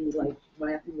 They have to be like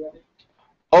one after the other.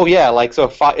 Oh yeah, like so.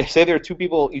 Say there are two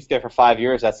people each there for 5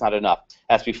 years. That's not enough. It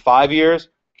has to be 5 years.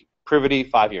 Privity,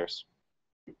 5 years.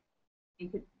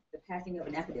 And could the passing of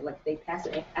an affidavit, like they pass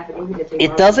an affidavit if they.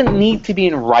 It doesn't need to be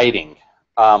in writing,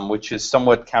 which is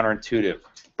somewhat counterintuitive.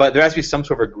 But there has to be some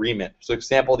sort of agreement. So, for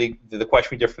example, the question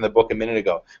we did from the book a minute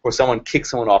ago, where someone kicks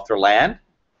someone off their land,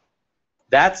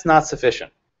 that's not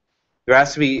sufficient. There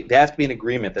has to be an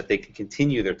agreement that they can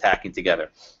continue their tacking together.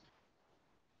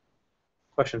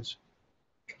 Questions?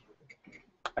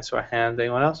 I saw a hand.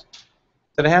 Anyone else?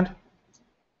 Is that a hand?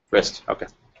 Wrist. Okay.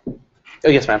 Oh,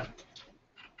 yes, ma'am.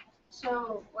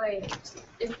 So, like,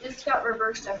 if this got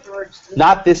reversed afterwards...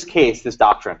 Not this case, this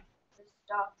doctrine. This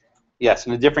doctrine. Yes,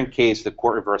 in a different case, the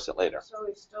court reversed it later. So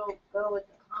we still go with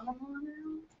the common law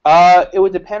now? It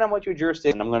would depend on what your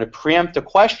jurisdiction. I'm going to preempt a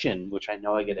question, which I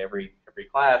know I get every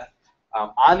class.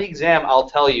 On the exam, I'll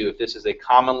tell you if this is a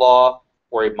common law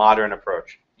or a modern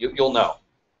approach. You'll know.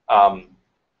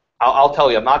 I'll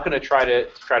tell you. I'm not going to try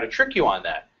to trick you on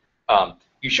that.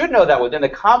 You should know that within the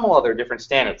common law there are different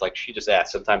standards, like she just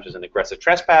asked. Sometimes there's an aggressive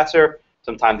trespasser,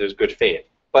 sometimes there's good faith.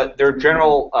 But there are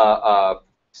general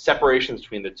separations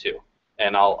between the two.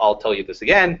 And I'll tell you this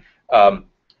again.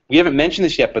 We haven't mentioned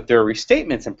this yet, but there are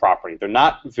restatements in property. They're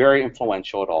not very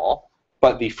influential at all.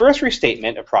 But the first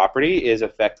restatement of property is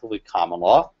effectively common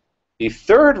law. The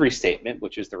third restatement,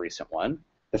 which is the recent one,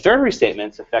 the third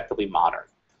restatement is effectively modern.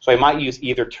 So I might use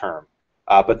either term.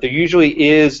 But there usually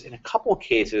is, in a couple of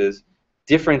cases,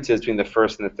 differences between the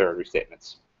first and the third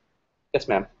restatements. Yes,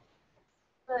 ma'am.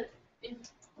 But if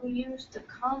we use the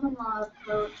common law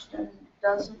approach, then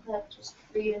doesn't that just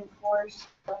reinforce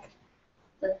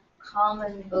the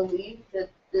common belief that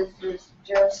this is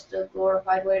just a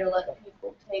glorified way to let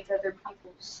people take other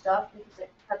people's stuff, because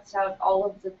it cuts out all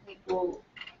of the people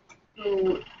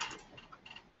who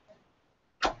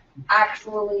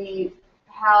actually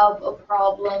have a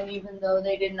problem even though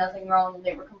they did nothing wrong and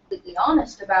they were completely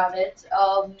honest about it,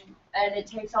 and it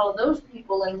takes all of those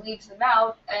people and leaves them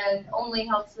out and only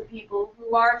helps the people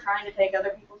who are trying to take other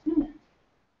people's units.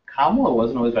 Common law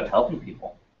wasn't always about helping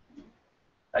people.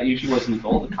 That usually wasn't the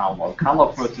goal of the common law. The common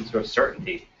law promotes some sort of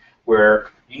certainty where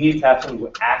you need to have someone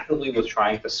who actively was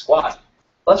trying to squat.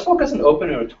 Let's focus on open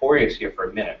and notorious here for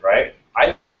a minute, right?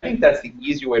 I think that's the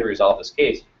easier way to resolve this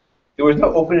case. There was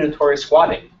no open and notorious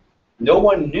squatting. No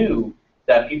one knew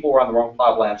that people were on the wrong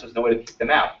plot of land, so there's no way to kick them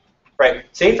out. Right?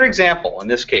 Say, for example, in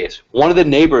this case, one of the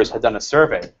neighbors had done a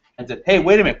survey and said, hey,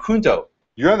 wait a minute, Kunto,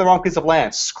 you're on the wrong piece of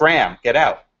land. Scram, get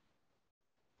out.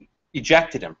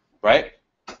 Ejected him, right?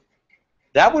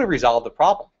 That would have resolved the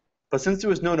problem. But since there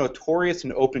was no notorious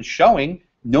and open showing,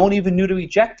 no one even knew to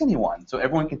eject anyone. So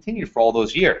everyone continued for all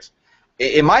those years.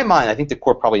 In my mind, I think the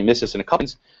court probably missed this in a couple of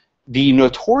cases. The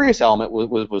notorious element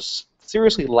was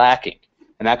seriously lacking,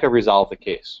 and that could resolve the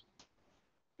case.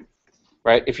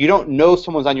 Right? If you don't know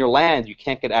someone's on your land, you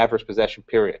can't get adverse possession,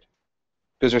 period.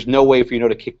 Because there's no way for you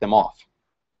to kick them off.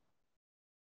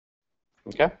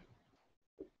 Okay?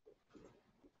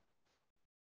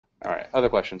 All right, other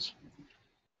questions?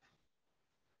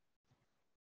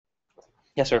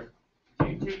 Yes, sir. Do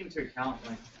you take into account,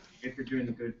 like, if you're doing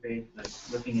the good faith, like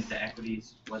looking at the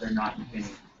equities, whether or not you can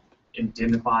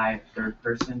indemnify a third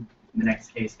person? In the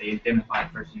next case, they indemnify the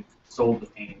person you sold the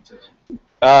painting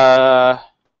to.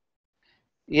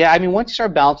 Yeah, I mean, once you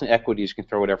start balancing equities, you can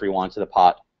throw whatever you want into the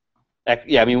pot.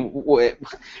 Yeah, I mean, it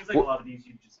seems like a lot of these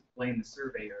you just blame the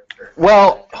surveyor for.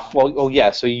 Well,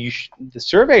 yeah. So the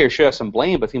surveyor should have some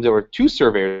blame, but it seems there were two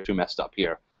surveyors who messed up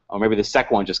here, or maybe the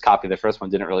second one just copied the first one,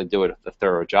 didn't really do a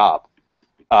thorough job.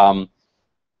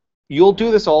 You'll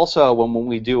do this also when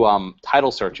we do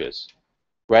title searches,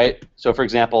 right? So, for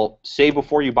example, say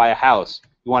before you buy a house,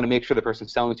 you want to make sure the person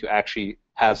selling it to you actually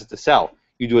has it to sell.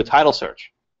 You do a title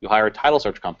search. You hire a title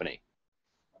search company.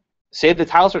 Say the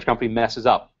title search company messes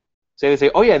up. Say they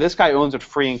say, oh yeah, this guy owns it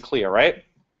free and clear, right?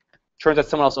 Turns out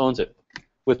someone else owns it.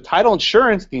 With title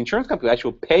insurance, the insurance company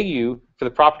actually will pay you for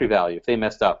the property value if they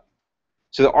messed up.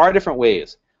 So there are different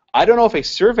ways. I don't know if a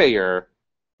surveyor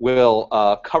will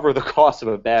cover the cost of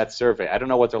a bad survey. I don't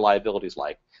know what their liability is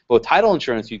like. But with title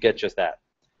insurance, you get just that.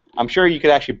 I'm sure you could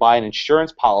actually buy an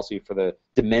insurance policy for the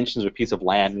dimensions of a piece of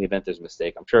land in the event there's a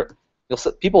mistake. I'm sure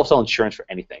people will sell insurance for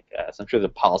anything. So I'm sure there's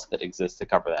a policy that exists to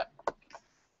cover that.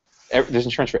 There's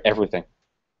insurance for everything.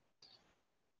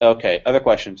 Okay, other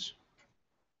questions?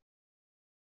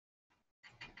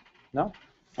 No?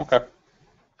 Okay.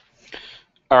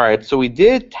 All right, so we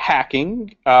did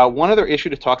hacking. One other issue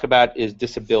to talk about is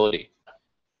disability.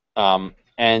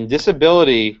 And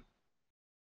disability,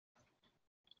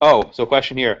 so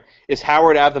question here. Is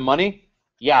Howard out of the money?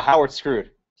 Yeah, Howard's screwed.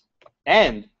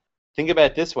 And think about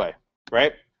it this way,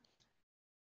 right?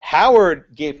 Howard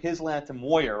gave his land to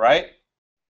Moyer, right?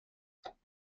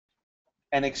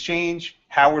 In exchange,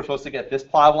 Howard was supposed to get this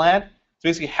plot of land. So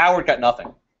basically, Howard got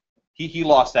nothing. He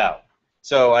lost out.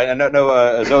 So I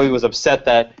know Zoe was upset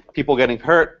that people getting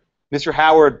hurt. Mr.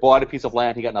 Howard bought a piece of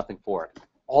land. He got nothing for it.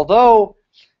 Although,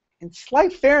 in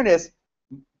slight fairness,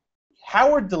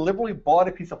 Howard deliberately bought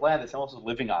a piece of land that someone else was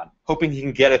living on, hoping he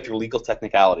can get it through legal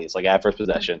technicalities like adverse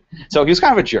possession. So he was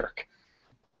kind of a jerk.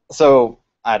 So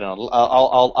I don't know.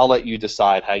 I'll let you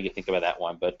decide how you think about that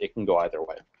one, but it can go either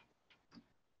way.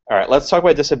 All right, let's talk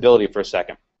about disability for a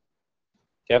second.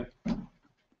 Okay.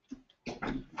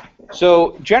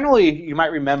 So generally, you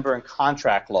might remember in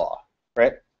contract law,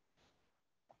 right?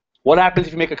 What happens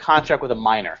if you make a contract with a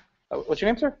minor? What's your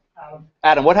name, sir? Adam.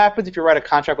 Adam, what happens if you write a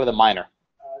contract with a minor?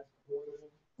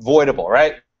 Voidable,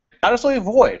 right? Not necessarily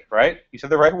void, right? You said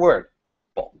the right word.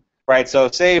 Right, so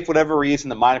say if for whatever reason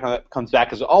the minor comes back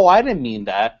and says, oh, I didn't mean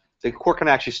that, the court can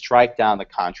actually strike down the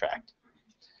contract.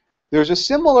 There's a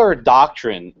similar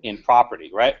doctrine in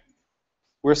property, right?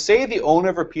 Where say the owner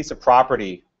of a piece of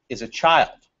property is a child,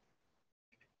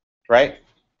 right?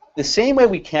 The same way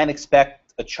we can't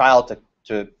expect a child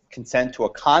to consent to a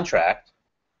contract,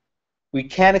 we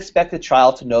can't expect a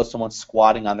child to know someone's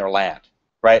squatting on their land,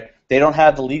 right? They don't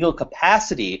have the legal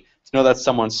capacity to know that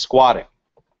someone's squatting.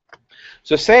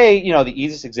 So say, the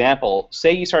easiest example,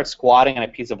 say you start squatting on a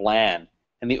piece of land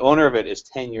and the owner of it is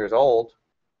 10 years old.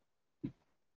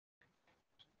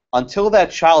 Until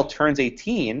that child turns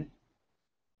 18,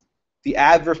 the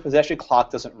adverse possession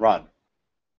clock doesn't run.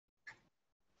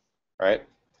 Right?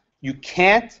 You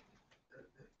can't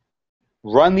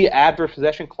run the adverse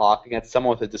possession clock against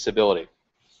someone with a disability.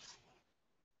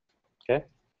 Okay?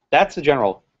 That's the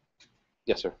general.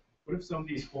 Yes, sir. What if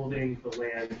somebody's holding the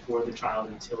land for the child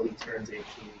until he turns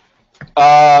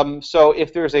 18? So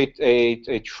if there's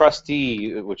a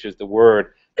trustee, which is the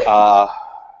word, I'm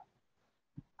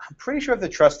pretty sure if the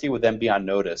trustee would then be on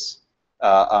notice.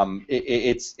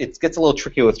 It gets a little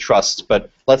tricky with trusts, but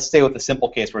let's stay with the simple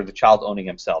case where the child's owning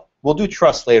himself. We'll do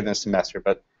trusts later in the semester,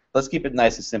 but let's keep it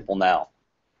nice and simple now.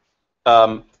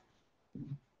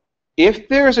 If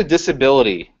there's a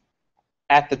disability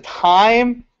at the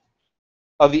time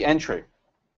of the entry,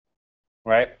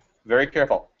 right? Very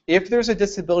careful. If there's a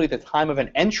disability at the time of an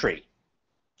entry,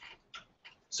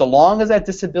 so long as that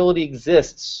disability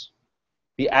exists,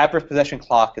 the adverse possession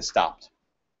clock is stopped.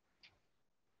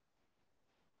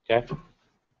 Okay?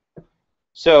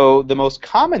 So the most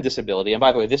common disability, and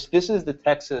by the way, this is the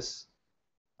Texas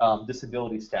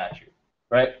disability statute,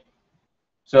 right?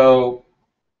 So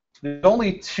there's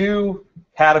only two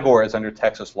categories under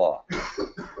Texas law.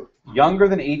 Younger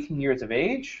than 18 years of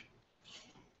age,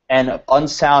 and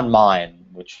unsound mind,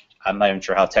 which I'm not even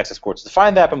sure how Texas courts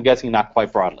define that, but I'm guessing not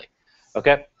quite broadly.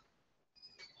 Okay?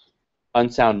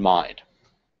 Unsound mind.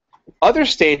 Other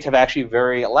states have actually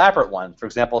very elaborate ones. For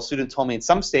example, a student told me in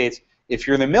some states, if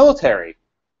you're in the military,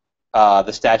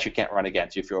 the statute can't run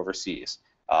against you if you're overseas.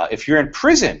 If you're in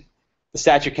prison, the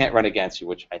statute can't run against you,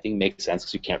 which I think makes sense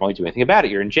because you can't really do anything about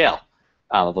it. You're in jail.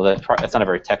 Although that's not a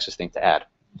very Texas thing to add.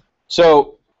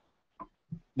 So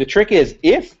the trick is,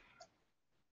 if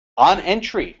on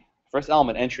entry, first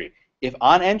element, entry, if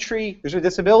on entry there's a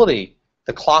disability,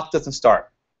 the clock doesn't start.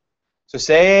 So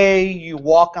say you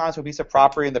walk onto a piece of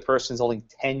property and the person is only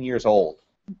 10 years old,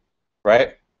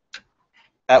 right?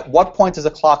 At what point does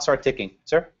the clock start ticking,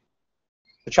 sir?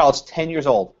 The child's 10 years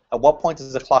old. At what point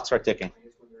does the clock start ticking?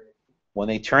 When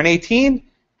they turn 18,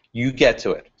 you get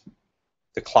to it.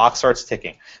 The clock starts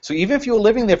ticking. So even if you were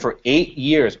living there for 8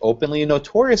 years, openly and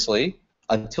notoriously,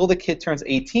 until the kid turns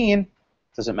 18,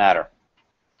 doesn't matter.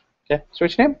 Okay, so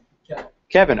what's your name? Kevin.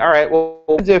 Kevin, all right. Well,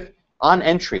 what if on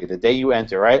entry, the day you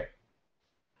enter, right,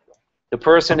 the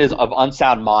person is of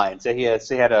unsound mind. Say he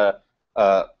had a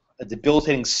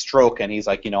debilitating stroke and he's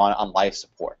like, on life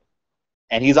support.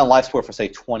 And he's on life support for, say,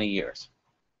 20 years.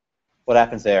 What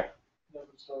happens there? Never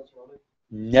starts running.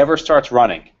 Never starts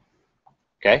running.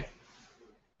 Okay?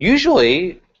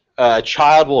 Usually, a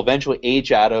child will eventually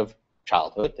age out of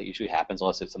childhood. That usually happens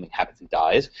unless if something happens and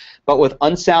dies. But with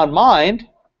unsound mind,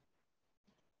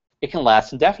 it can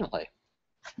last indefinitely.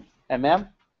 And ma'am,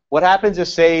 what happens if,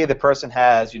 say, the person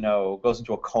has, goes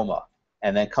into a coma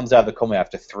and then comes out of the coma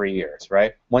after 3 years,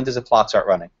 right? When does the clock start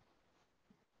running?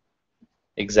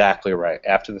 Exactly right,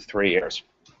 after the 3 years.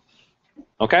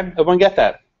 Okay, everyone get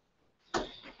that?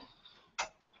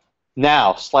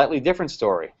 Now, slightly different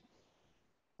story.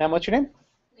 Ma'am, what's your name?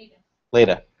 Leda.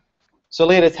 Leda. So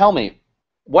Leda, tell me,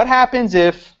 what happens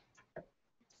if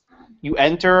you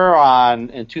enter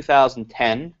in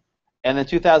 2010, and then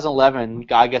 2011,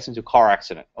 guy gets into a car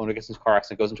accident, owner gets into a car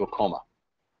accident, goes into a coma,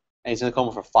 and he's in a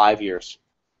coma for 5 years.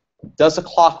 Does the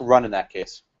clock run in that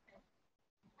case?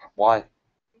 Why?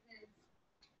 Because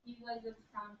he was of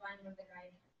sound mind when the guy.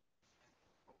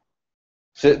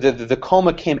 So the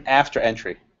coma came after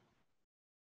entry.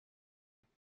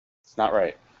 It's not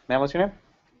right. Ma'am, what's your name?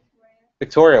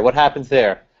 Victoria. What happens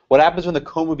there? What happens when the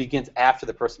coma begins after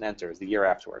the person enters, the year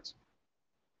afterwards?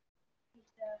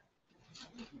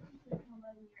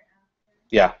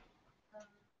 Yeah.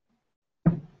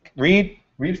 Read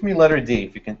for me letter D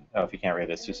if you can. Oh, if you can't read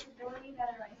it, it's just.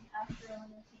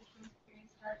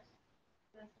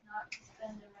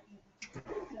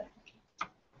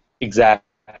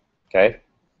 Exactly. Okay.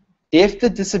 If the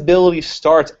disability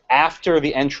starts after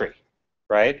the entry,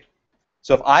 right?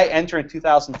 So if I enter in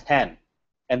 2010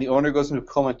 and the owner goes into a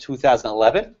coma in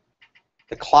 2011,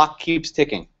 the clock keeps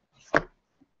ticking.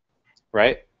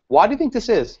 Right? Why do you think this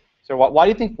is? So why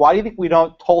do you think we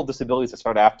don't told disabilities to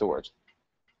start afterwards?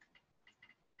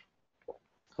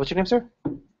 What's your name, sir?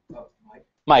 Mike.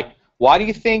 Mike. Why do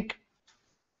you think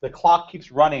the clock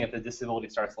keeps running if the disability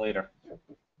starts later?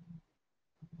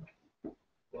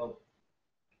 Well,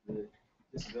 the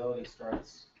disability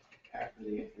starts after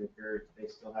the entry occurred. They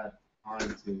still have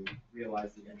time to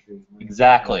realize the entry.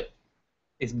 Exactly.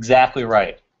 It's exactly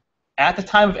right. At the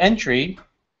time of entry,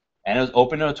 and it was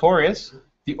open and notorious,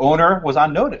 the owner was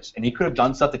on notice, and he could have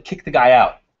done stuff to kick the guy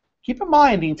out. Keep in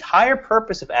mind, the entire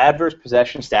purpose of adverse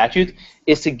possession statutes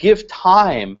is to give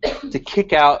time to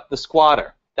kick out the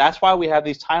squatter. That's why we have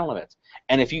these time limits.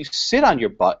 And if you sit on your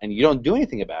butt and you don't do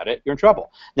anything about it, you're in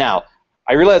trouble. Now,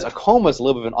 I realize a coma is a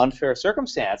little bit of an unfair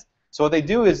circumstance, so what they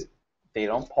do is they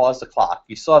don't pause the clock.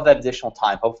 You still have that additional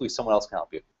time. Hopefully someone else can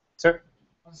help you. Sir?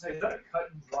 I was going to say, is that a cut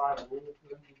and dry rule?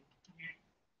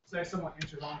 Say someone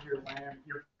enters onto your land,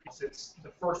 it's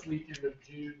the first weekend of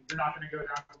June, you're not going to go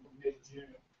down until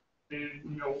mid-June.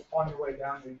 Then, on your way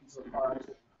down, you can surprise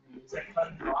it. Is that cut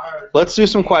and dry? Let's do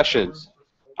some questions.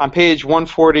 On page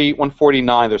 140,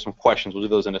 149, there's some questions. We'll do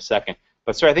those in a second.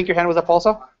 But, sir, I think your hand was up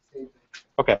also?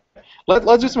 Okay.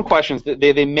 Let's do some questions.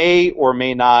 They may or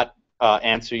may not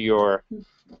answer your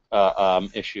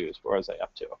issues. Where was I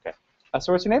up to? Okay.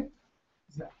 So what's your name?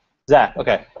 Zach. Zach.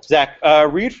 Okay. Zach,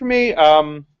 read for me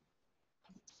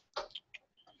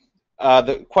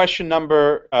the question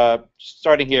number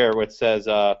starting here where it says,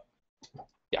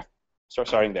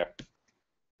 starting there.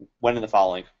 When in the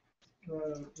following?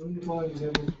 When the following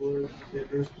examples were the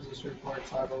adverse position required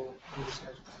title in the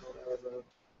statute above.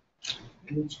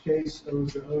 In each case, it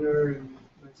was the owner in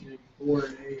 1984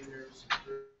 and A enters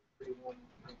 31,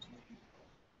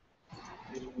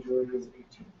 1980. The majority was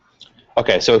 18.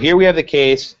 Okay, so here we have the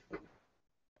case.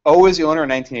 O is the owner in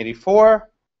 1984.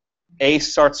 A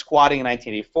starts squatting in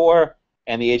 1984,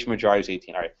 and the age majority is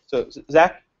 18. All right. So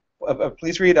Zach,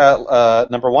 please read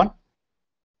number 1.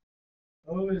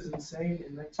 O is insane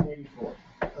in 1984.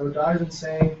 O dies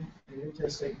insane and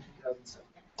intestate in 2007.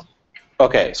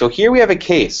 Okay, so here we have a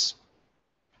case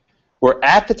where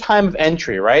at the time of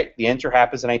entry, right, the entry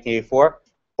happens in 1984,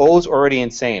 O's already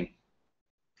insane.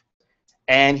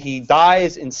 And he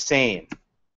dies insane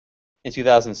in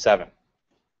 2007.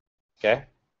 Okay?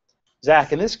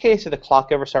 Zach, in this case, did the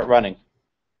clock ever start running?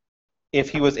 If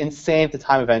he was insane at the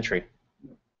time of entry.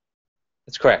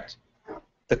 That's correct.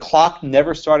 The clock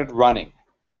never started running.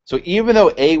 So even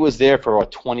though A was there for,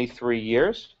 23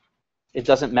 years, it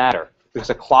doesn't matter because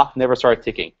the clock never started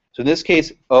ticking. So in this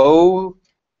case, O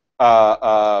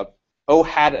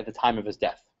had it at the time of his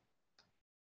death.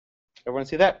 Everyone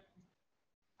see that?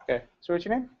 Okay. So what's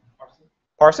your name?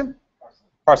 Parson.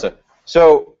 Parson.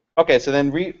 So, okay, so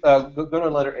then go to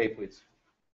letter A, please.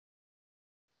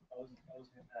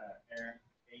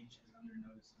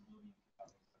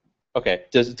 Okay.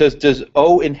 Does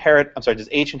O inherit? I'm sorry. Does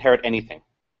H inherit anything?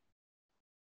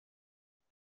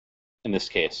 In this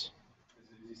case.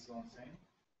 Is he still insane?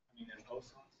 I mean, is O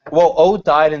still insane? Well, O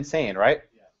died insane, right?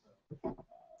 Yeah.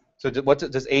 So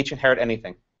does H inherit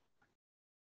anything?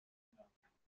 No.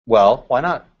 Well, why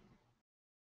not?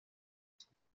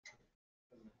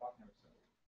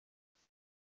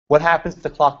 What happens if the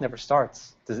clock never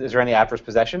starts? Is there any adverse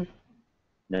possession?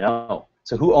 No.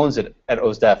 So who owns it at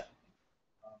O's death?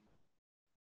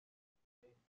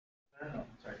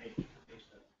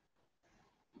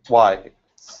 Why?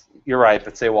 You're right,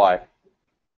 but say why.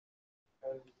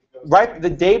 Right, the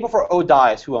day before O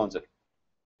dies, who owns it?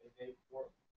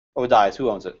 O dies, who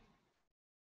owns it?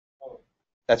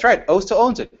 That's right, O still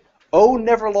owns it. O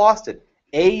never lost it.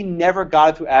 A never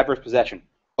got it through adverse possession.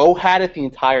 O had it the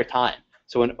entire time.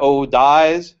 So when O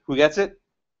dies, who gets it?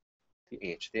 The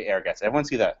H, the heir gets it. Everyone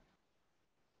see that?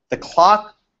 The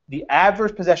clock, the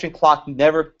adverse possession clock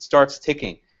never starts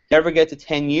ticking. Never get to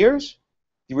 10 years,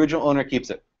 the original owner keeps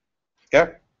it.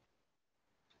 Okay?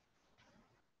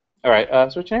 All right,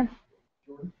 so what's your name?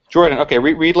 Jordan. Jordan, okay,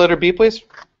 read letter B, please.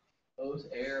 O's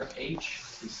heir H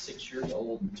is 6 years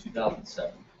old in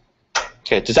 2007.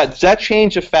 Okay, does that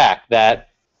change the fact that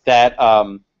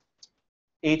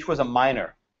H was a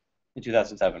minor in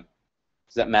 2007?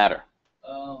 Does that matter?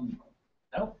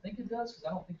 I don't think it does, because I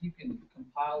don't think you can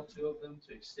compile two of them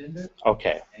to extend it.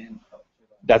 Okay,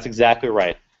 that's exactly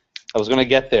right. I was going to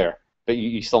get there, but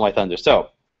you stole my thunder. So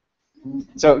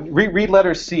read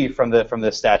letter C from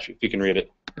the statute, if you can read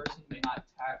it. A person may not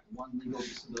tack one legal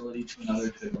disability to another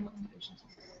to avoid limitations.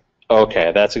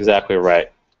 Okay, that's exactly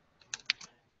right.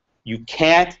 You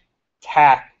can't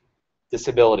tack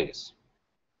disabilities.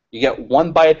 You get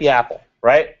one bite at the apple,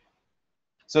 right?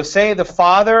 So say the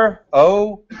father,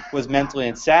 O, was mentally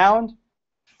unsound,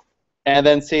 and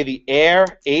then say the heir,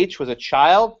 H, was a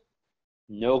child,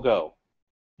 no go.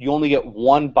 You only get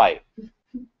one bite.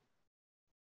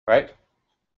 Right?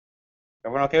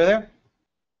 Everyone okay with that?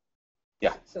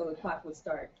 Yeah. So the clock would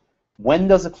start. When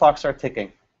does the clock start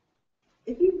ticking?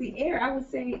 If he's the heir, I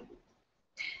would say.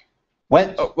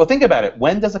 When? Oh, well, think about it.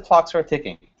 When does the clock start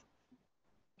ticking?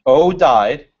 O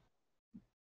died.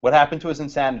 What happened to his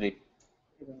insanity?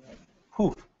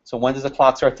 Poof. So when does the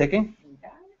clock start ticking?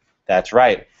 That's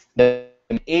right. Then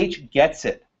H gets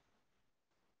it.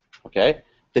 Okay?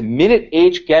 The minute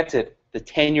H gets it, the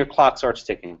 10-year clock starts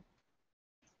ticking.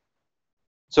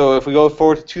 So if we go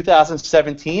forward to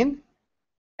 2017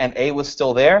 and A was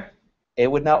still there, A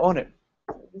would now own it.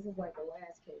 So this is like the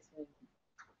last case when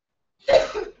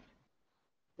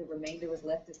the remainder was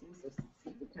left to C, so C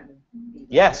would kind of be.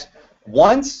 Yes.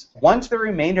 Once the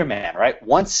remainder man, right?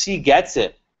 Once C gets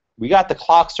it, we got the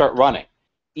clock start running.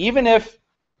 Even if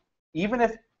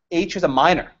H is a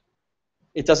minor,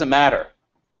 it doesn't matter.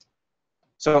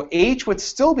 So H would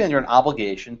still be under an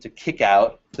obligation to kick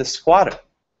out the squatter.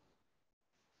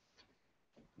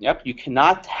 Yep, you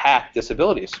cannot tack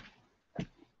disabilities.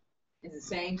 It's the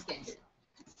same standard.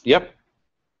 Yep.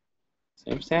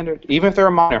 Same standard, even if they're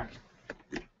a minor.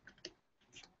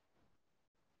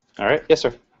 All right, yes,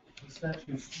 sir. The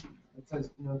statute that says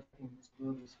no taking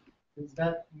disabilities, is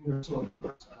that universal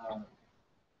across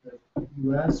the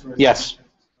U.S. or? Yes,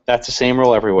 that's the same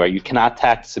rule everywhere. You cannot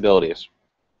tack disabilities.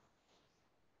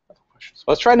 So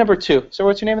let's try number 2. So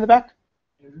what's your name in the back?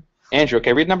 Andrew. Andrew,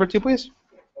 okay, read number 2, please.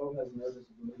 O has no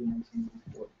disability in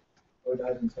 1984. O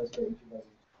died in Tesco in 2000.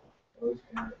 O's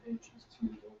heir H is 2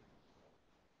 years old.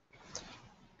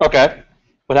 Okay,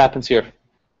 what happens here?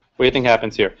 What do you think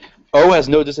happens here? O has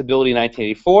no disability in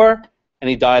 1984, and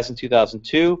he dies in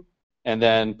 2002, and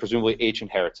then presumably H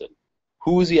inherits it.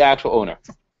 Who is the actual owner?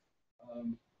 As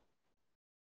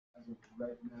of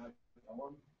right now,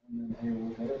 Ellen, and then A will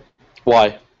get it.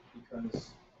 Why? Because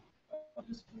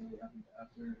disability happened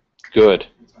after. Good.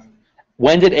 The time.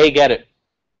 When did A get it?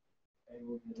 A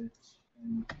will get it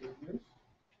in 8 years.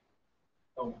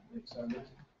 Oh, wait, 7 years.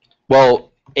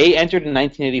 Well, A entered in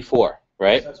 1984,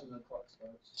 right? That's when the clock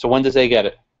starts. So when does A get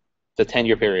it? The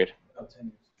 10-year period. About 10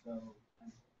 years. So,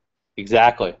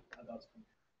 Exactly. about 10 years.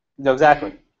 No,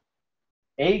 exactly.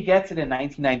 A gets it in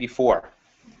 1994.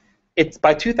 It's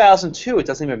by 2002, it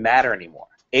doesn't even matter anymore.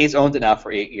 A's owned it now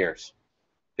for 8 years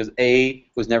because A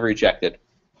was never ejected.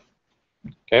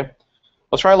 Okay.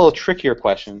 Let's try a little trickier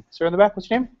question. Sir in the back, what's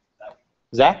your name?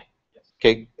 Zach? Yes.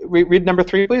 Okay. Read number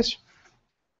 3, please.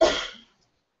 I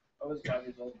was 5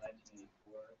 years old in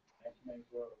 1984.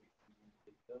 1994,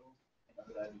 we bill, and I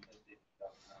died because they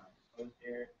I was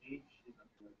heir H is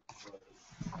under disability.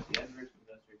 The adverse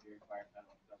possessor here acquired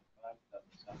title in 2005,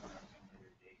 2007, or some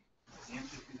later date. The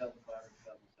answer is 2005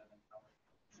 or 2007.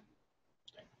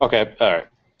 Okay. All right.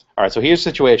 All right. So here's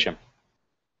the situation.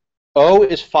 O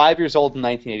is 5 years old in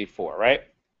 1984, right?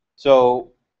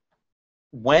 So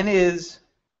when is,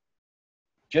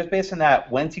 just based on that,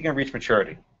 when's he going to reach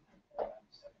maturity?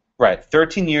 Right,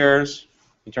 13 years,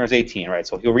 he turns 18, right?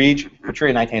 So he'll reach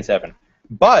maturity in 1997.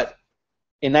 But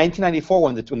in 1994,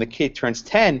 when the kid turns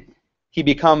 10, he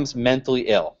becomes mentally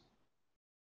ill.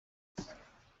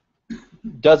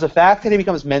 Does the fact that he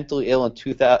becomes mentally ill in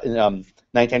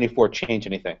 1994 change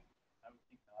anything?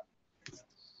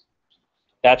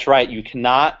 That's right. You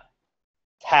cannot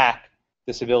tack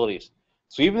disabilities.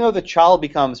 So even though the child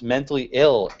becomes mentally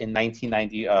ill in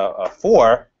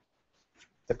 1994,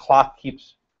 the clock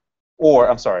keeps, or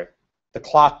I'm sorry, the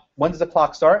clock, when does the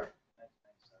clock start?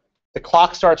 The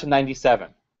clock starts in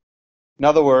 97. In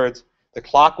other words, the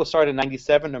clock will start in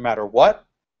 97 no matter what.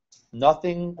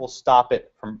 Nothing will stop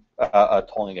it from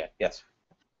tolling it. Yes?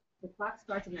 The clock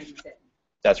starts in 97.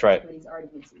 That's right. But he's already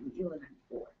mentally ill in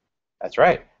 94. That's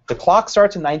right. The clock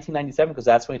starts in 1997 because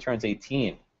that's when he turns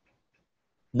 18.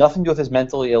 Nothing to do with his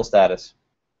mentally ill status.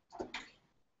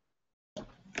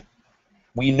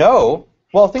 We know,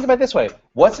 well, think about it this way.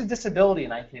 What's a disability in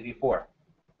 1984?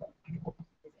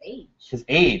 His age. His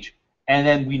age. And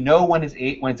then we know when his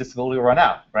disability will run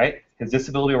out, right? His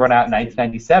disability will run out in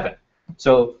 1997.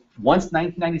 So once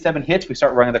 1997 hits, we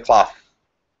start running the clock.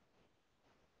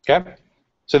 Okay?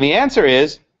 So the answer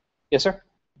is, yes, sir?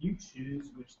 You choose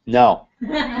which. No.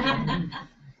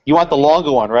 You want the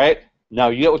longer one, right? No,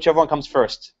 you get whichever one comes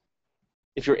first.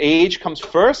 If your age comes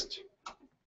first,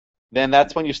 then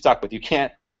that's when you're stuck with. You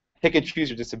can't pick and choose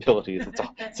your disabilities.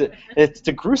 It's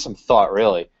a gruesome thought,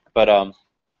 really. But all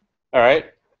right.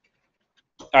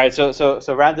 All right. So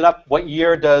round it up. What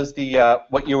year does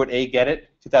what year would A get it?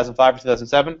 2005 or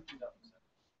 2007?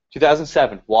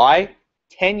 2007. Why?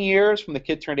 10 years from the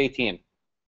kid turned 18.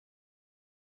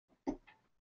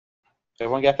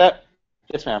 Everyone get that?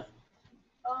 Yes, ma'am.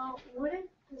 What if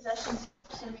possession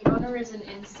and the owner is an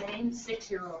insane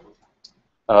 6-year-old?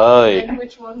 Then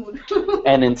which one would?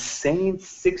 An insane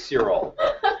 6-year-old.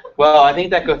 Well, I think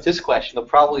that goes to this question. They'll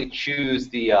probably choose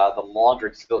the longer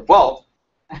disability. Well,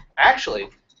 actually,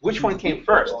 which one came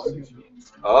first?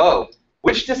 Oh,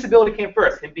 which disability came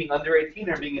first? Him being under 18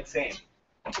 or being insane?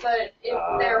 But if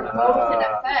they're both in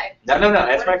effect. No.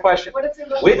 That's my question. What if they're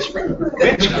both Which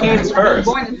came first?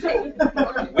 Born insane.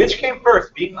 Which came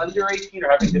first, being under 18 or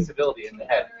having a disability in the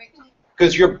head?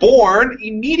 Because you're born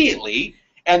immediately,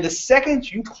 and the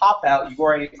second you pop out, you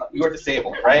are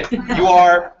disabled, right? You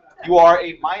are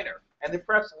a minor, and then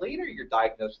perhaps later you're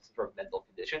diagnosed with some sort of mental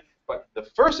condition. But the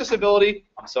first disability,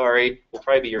 I'm sorry, will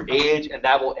probably be your age, and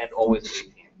that will end always at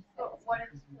 18. But what if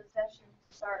possession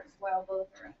starts while both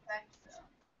are in effect?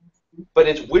 But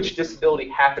it's which disability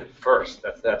happened first.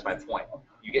 That's my point.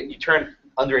 You turn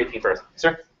under 18 first,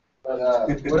 sir. But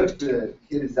what if the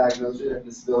kid is diagnosed with a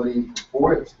disability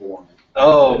before it's born?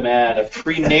 Oh man, a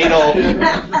prenatal.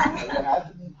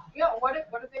 Yeah. What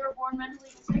if they were born mentally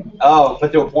disabled? Oh,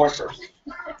 but they were born first.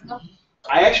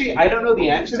 I don't know the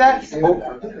answer to that.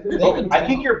 I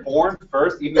think you're born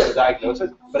first, even though the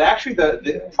diagnosis. But actually,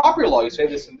 the property law, you say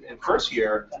this in first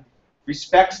year,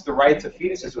 respects the rights of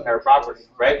fetuses to inherit property,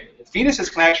 right?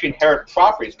 Fetuses can actually inherit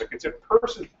properties, but considered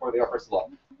persons before they are first law.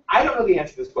 I don't know the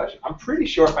answer to this question. I'm pretty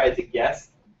sure if I had to guess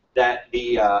that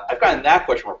I've gotten that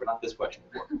question before, but not this question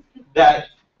before, that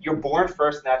you're born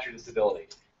first and that's your disability.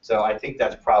 So I think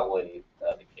that's probably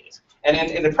the case. And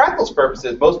in the practical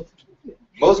purposes,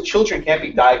 most children can't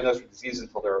be diagnosed with disease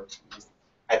until they're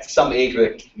at some age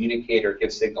where they can communicate or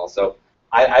give signals. So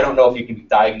I don't know if you can be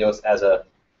diagnosed as a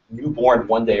newborn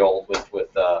 1-day-old with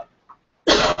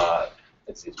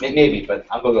maybe, but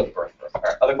I'm going to go with birth first. All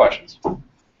right, other questions?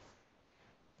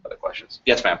 Other questions?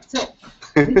 Yes, ma'am. So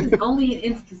this is only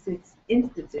in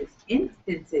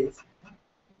instances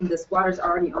when the squatter's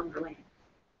already on the land.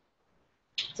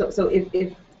 So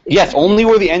if yes, only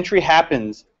where the entry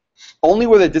happens, only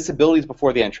where the disability is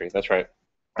before the entry. That's right.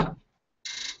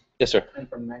 Yes, sir. And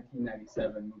from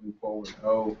 1997 moving forward,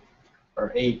 O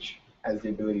or H has the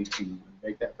ability to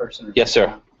make that person. Yes,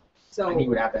 sir. So and he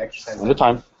would have to exercise. One at a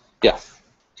time. Yeah.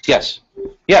 Yes.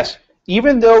 Yes.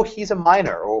 Even though he's a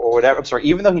minor or whatever, I'm sorry,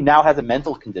 even though he now has a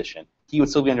mental condition, he would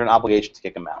still be under an obligation to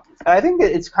kick him out. And I think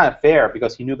it's kind of fair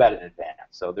because he knew about it in advance,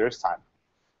 so there's time.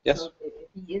 Yes? So if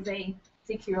he is a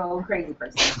 6-year-old crazy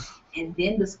person, and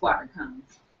then the squatter comes,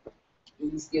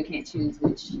 and you still can't choose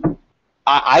which.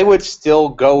 I would still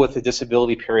go with the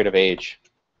disability period of age.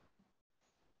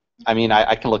 I mean,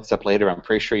 I can look this up later. I'm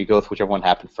pretty sure you go with whichever one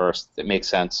happened first. It makes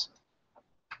sense.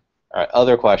 All right,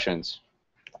 other questions?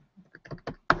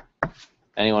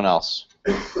 Anyone else?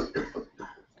 Can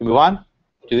we move on?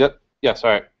 Do that? Yes,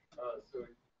 all right.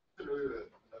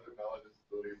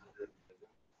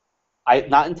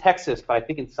 Not in Texas, but I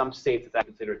think in some states it's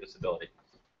considered a disability.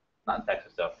 Not in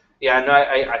Texas, though. Yeah, no,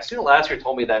 a student last year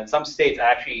told me that in some states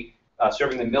actually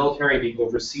serving the military, being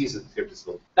overseas is considered a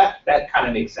disability. That kind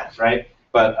of makes sense, right?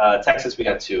 But Texas, we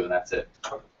got 2, and that's it.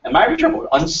 Am I sure what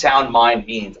unsound mind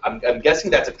means? I'm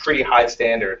guessing that's a pretty high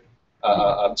standard.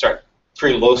 I'm sorry,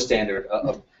 pretty low standard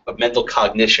of mental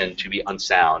cognition to be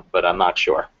unsound, but I'm not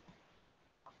sure.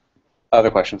 Other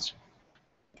questions?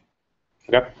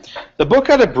 Okay. The book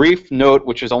had a brief note,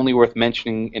 which is only worth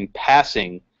mentioning in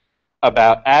passing,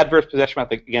 about adverse possession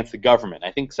against the government.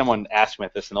 I think someone asked me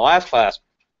about this in the last class.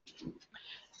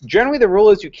 Generally, the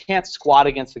rule is you can't squat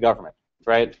against the government,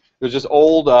 right? There's this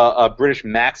old British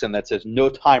maxim that says no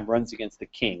time runs against the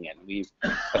king, and we've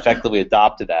effectively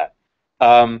adopted that.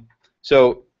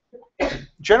 So,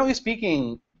 generally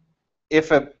speaking,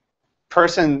 if a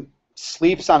person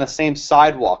sleeps on the same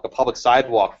sidewalk, a public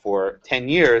sidewalk, for 10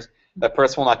 years, that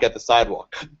person will not get the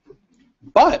sidewalk.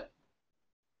 But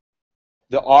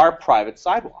there are private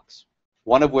sidewalks,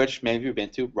 one of which many of you have been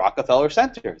to, Rockefeller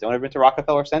Center. Has anyone ever been to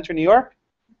Rockefeller Center, New York?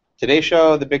 Today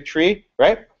Show, the big tree,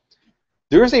 right?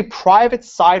 There is a private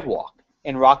sidewalk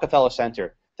in Rockefeller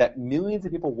Center that millions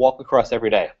of people walk across every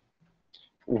day.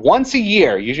 Once a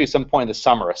year, usually some point in the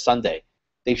summer, a Sunday,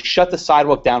 they shut the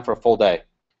sidewalk down for a full day.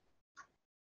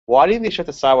 Why do they shut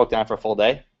the sidewalk down for a full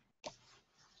day?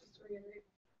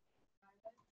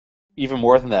 Even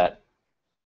more than that.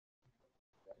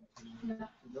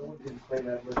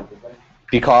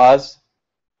 Because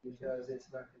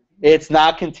it's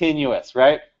not continuous,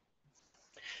 right?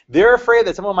 They're afraid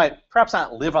that someone might perhaps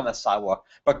not live on the sidewalk,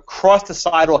 but cross the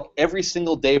sidewalk every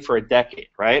single day for a decade,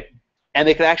 right? And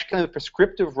they could actually claim a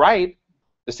prescriptive right,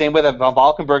 the same way that von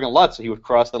Valkenburg and Lutz, so he would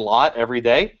cross the lot every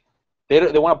day. They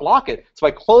want to block it. So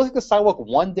by closing the sidewalk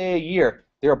one day a year,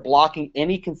 they're blocking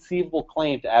any conceivable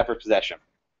claim to adverse possession.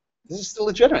 This is still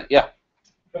legitimate, yeah.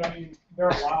 But I mean, they're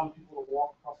allowing people to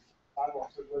walk across the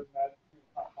sidewalks, so wouldn't that be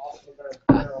not possible?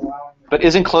 They're allowing. But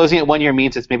isn't closing it 1 year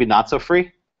means it's maybe not so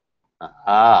free?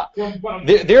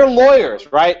 They're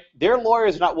lawyers, right? Their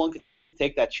lawyers are not willing to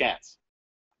take that chance,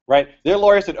 right? Their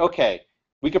lawyers said, okay,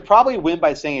 we could probably win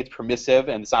by saying it's permissive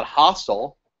and it's not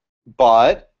hostile,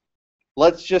 but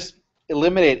let's just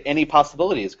eliminate any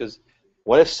possibilities, because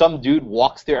what if some dude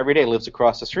walks there every day, lives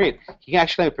across the street? He can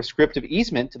actually have a prescriptive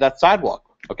easement to that sidewalk,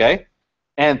 okay?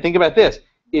 And think about this.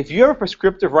 If you have a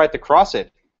prescriptive right to cross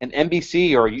it, and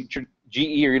NBC or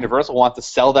GE or Universal want to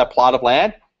sell that plot of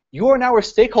land, you are now a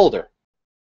stakeholder.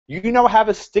 You now have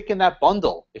a stick in that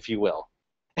bundle, if you will.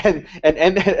 And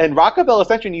Rockefeller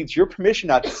essentially needs your permission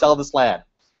not to sell this land.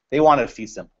 They want a fee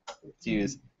simple, to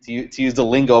use the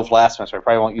lingo of last semester. I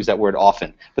probably won't use that word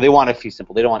often, but they want a fee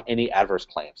simple. They don't want any adverse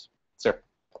claims. Sir?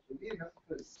 Would you have to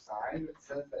put a sign that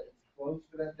says that it's closed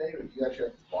for that day, or do you actually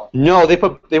have to block it? No, they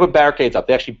put barricades up.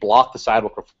 They actually block the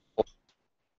sidewalk.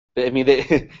 I mean,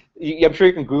 I'm sure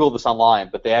you can Google this online,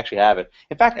 but they actually have it.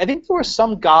 In fact, I think there was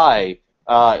some guy,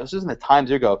 this was in the Times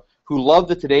ago, who loved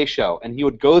the Today Show, and he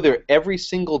would go there every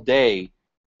single day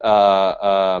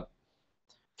for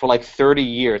like 30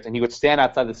 years, and he would stand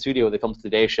outside the studio where they filmed the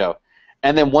Today Show.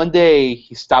 And then one day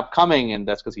he stopped coming, and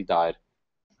that's because he died.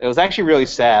 It was actually really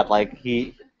sad. Like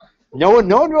no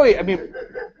one really. I mean,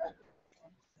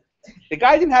 the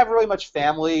guy didn't have really much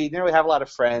family. He didn't really have a lot of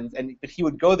friends, but he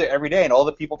would go there every day, and all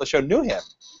the people at the show knew him.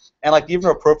 And like even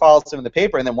wrote profiles of him in the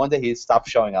paper, and then one day he stopped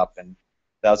showing up, and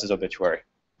that was his obituary.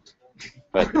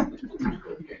 But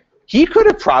he could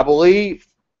have probably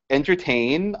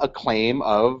entertained a claim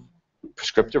of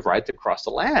prescriptive right to cross the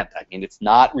land. I mean, it's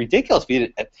not ridiculous.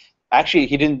 Actually,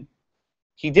 he didn't.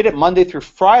 He did it Monday through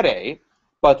Friday,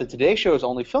 but the Today Show is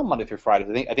only filmed Monday through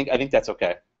Friday. I think that's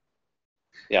okay.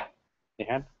 Yeah. Your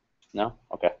hand? No?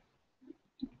 Okay.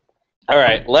 All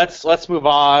right. Let's move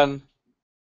on.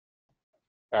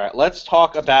 All right. Let's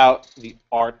talk about the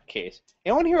art case.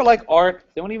 Anyone here like art? Does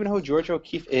anyone even know who Georgia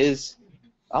O'Keeffe is?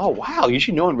 Oh wow!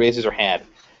 Usually no one raises their hand.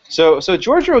 So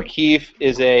Georgia O'Keeffe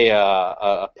is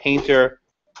a painter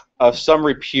of some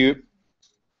repute.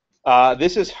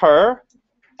 This is her,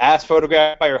 as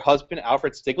photographed by her husband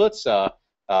Alfred Stieglitz.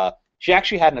 She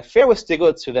actually had an affair with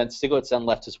Stieglitz, who then Stieglitz then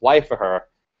left his wife for her.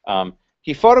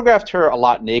 He photographed her a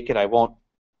lot naked. I won't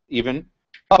even.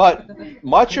 But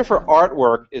much of her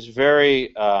artwork is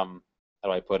very, how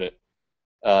do I put it,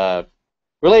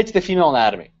 related to the female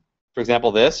anatomy. For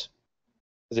example, this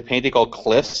is a painting called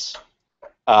Cliffs.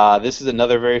 This is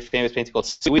another very famous painting called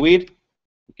Seaweed.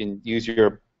 You can use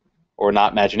your or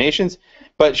not imaginations.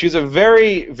 But she was a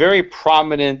very, very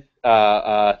prominent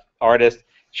artist.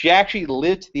 She actually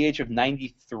lived to the age of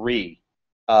 93.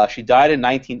 She died in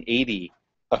 1980,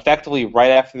 effectively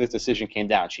right after this decision came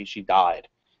down. She died.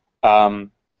 Died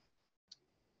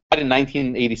in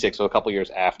 1986, so a couple years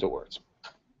afterwards.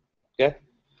 Okay.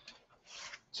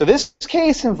 So this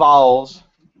case involves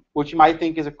what you might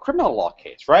think is a criminal law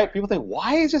case, right? People think,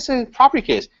 why is this a property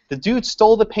case? The dude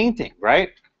stole the painting, right?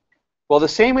 Well, the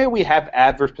same way we have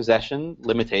adverse possession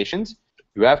limitations,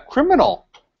 you have criminal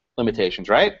limitations,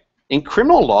 right? In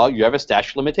criminal law, you have a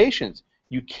statute of limitations.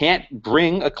 You can't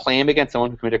bring a claim against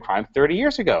someone who committed a crime 30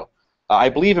 years ago. I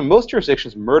believe in most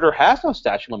jurisdictions, murder has no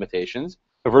statute of limitations,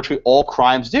 but virtually all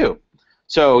crimes do.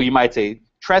 So you might say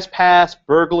trespass,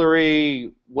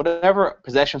 burglary, whatever,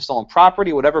 possession of stolen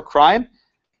property, whatever crime,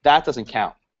 that doesn't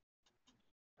count.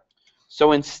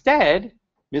 So instead,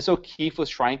 Ms. O'Keefe was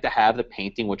trying to have the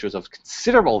painting, which was of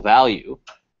considerable value,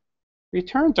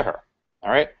 returned to her.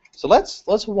 All right. So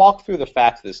let's walk through the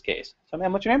facts of this case. So,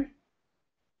 ma'am, what's your name?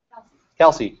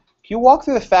 Kelsey. Can you walk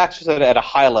through the facts just at a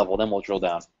high level, then we'll drill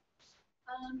down.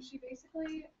 She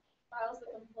basically files the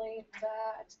complaint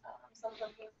that some of her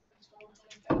paintings were stolen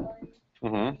from a gallery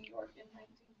in New York in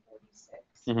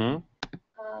 1946.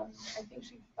 I think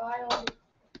she filed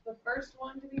the first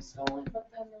one to be stolen, but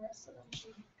then the rest of them she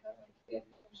kind of hid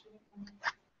because she didn't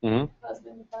want her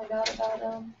husband to find out about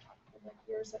them. And like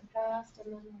years had passed,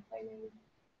 and then claiming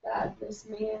that this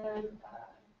man,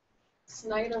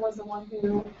 Snyder, was the one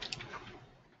who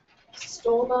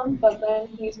stole them, but then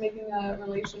he's making a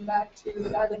relation back to the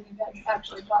guy that he had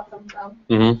actually bought them from,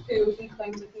 who he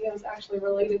claims that he is actually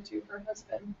related to her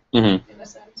husband, in a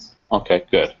sense. Okay,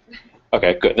 good.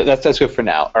 Okay, good. That's good for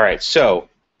now. All right, so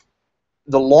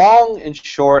the long and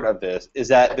short of this is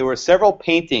that there were several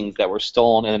paintings that were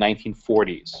stolen in the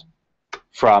 1940s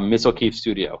from Miss O'Keefe's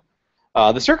studio.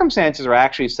 The circumstances are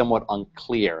actually somewhat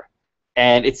unclear,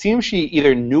 and it seems she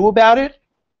either knew about it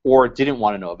or didn't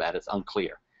want to know about it. It's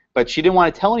unclear. But she didn't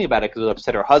want to tell any about it because it would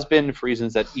upset her husband for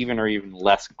reasons that are even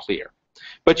less clear.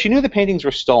 But she knew the paintings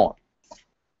were stolen.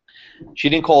 She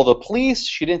didn't call the police.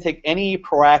 She didn't take any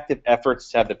proactive efforts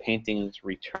to have the paintings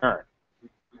returned.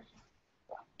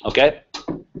 Okay?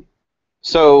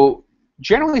 So,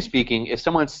 generally speaking, if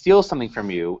someone steals something from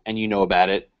you and you know about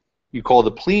it, you call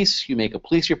the police, you make a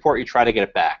police report, you try to get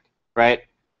it back, right?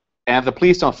 And if the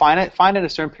police don't find it in a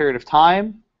certain period of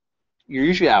time, you're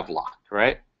usually out of luck,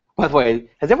 right? By the way,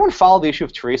 has everyone followed the issue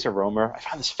of Teresa Romer? I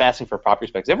found this fascinating for property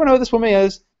respect. Does everyone know who this woman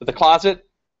is with the closet?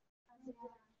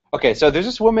 Okay, so there's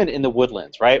this woman in the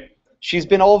Woodlands, right? She's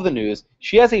been all over the news.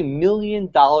 She has $1 million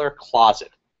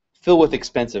closet filled with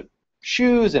expensive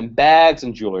shoes and bags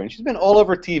and jewelry. And she's been all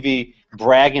over TV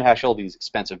bragging how she has all these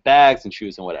expensive bags and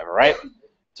shoes and whatever, right?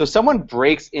 So someone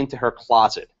breaks into her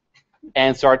closet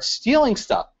and starts stealing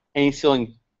stuff. And he's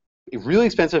stealing really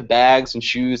expensive bags and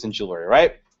shoes and jewelry,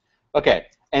 right? Okay,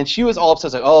 and she was all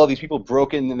upset, like, oh, these people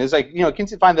broke in. And there's like, you can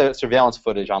find the surveillance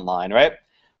footage online, right?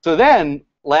 So then,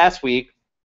 last week,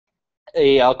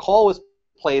 a call was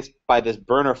placed by this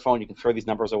burner phone. You can throw these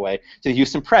numbers away to the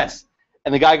Houston Press.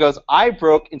 And the guy goes, I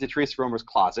broke into Teresa Romer's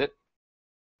closet,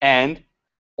 and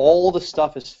all the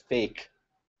stuff is fake.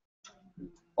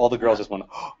 All the girls just went,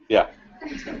 oh, yeah.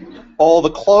 All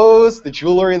the clothes, the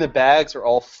jewelry, and the bags are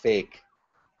all fake.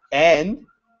 And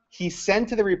he sent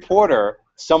to the reporter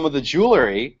some of the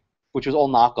jewelry, which was all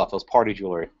knockoff. It was party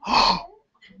jewelry. Oh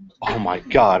my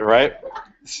God, right?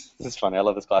 This is funny. I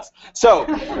love this class. So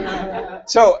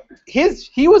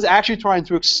he was actually trying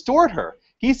to extort her.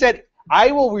 He said,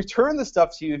 I will return the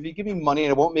stuff to you if you give me money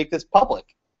and I won't make this public.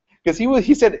 Because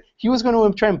he said he was going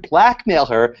to try and blackmail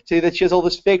her to say that she has all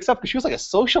this fake stuff because she was like a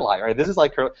socialite, right? This is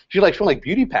like her, she like showing like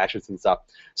beauty pageants and stuff.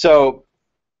 So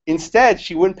instead,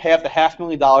 she wouldn't pay up the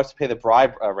 $500,000 to pay the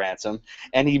bribe ransom,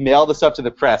 and he mailed this up to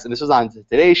the press. And this was on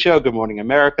Today's Show, Good Morning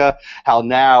America, how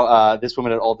now this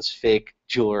woman had all this fake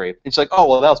jewelry. And she's like, oh,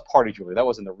 well, that was party jewelry. That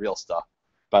wasn't the real stuff.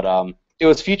 But it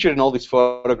was featured in all these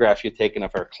photographs she had taken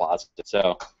of her closet.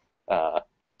 So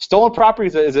stolen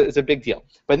property is a big deal.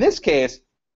 But in this case,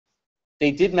 they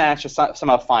did manage to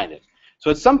somehow find it. So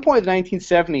at some point in the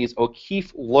 1970s,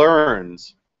 O'Keefe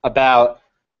learns about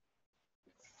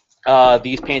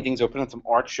these paintings are put on some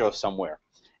art show somewhere.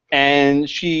 And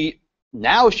she's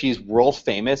world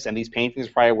famous, and these paintings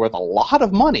are probably worth a lot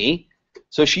of money,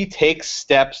 so she takes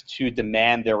steps to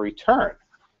demand their return.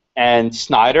 And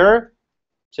Snyder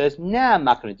says, nah, I'm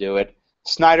not going to do it.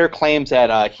 Snyder claims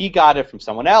that he got it from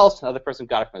someone else, another person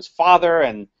got it from his father,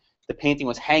 and the painting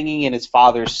was hanging in his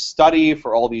father's study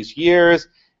for all these years,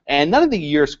 and none of the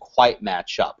years quite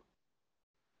match up.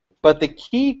 But the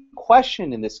key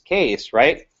question in this case,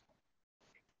 right,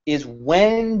 is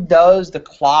when does the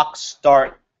clock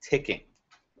start ticking?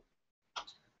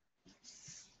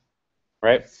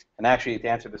 Right? And actually, to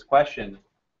answer this question,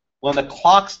 when the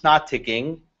clock's not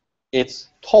ticking, it's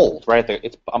told, right?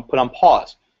 It's put on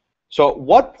pause. So at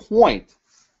what point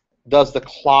does the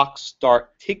clock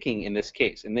start ticking in this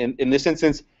case? And in this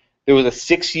instance, there was a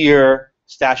 6-year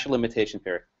statute of limitation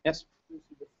period. Yes?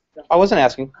 I wasn't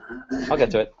asking. I'll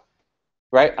get to it.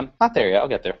 Right? I'm not there yet. I'll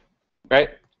get there. Right?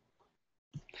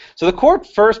 So the court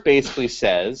first basically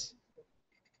says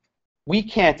we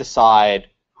can't decide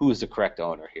who's the correct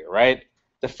owner here, right?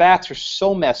 The facts are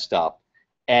so messed up,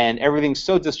 and everything's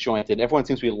so disjointed. Everyone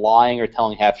seems to be lying or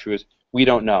telling half-truths. We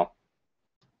don't know.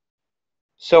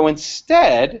 So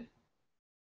instead,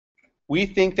 we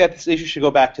think that this issue should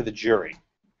go back to the jury,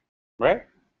 right?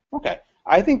 Okay.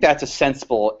 I think that's a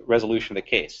sensible resolution of the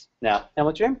case. Now, and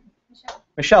what's your name?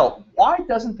 Michelle, why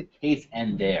doesn't the case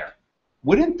end there?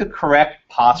 Wouldn't the correct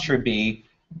posture be,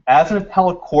 as an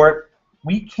appellate court,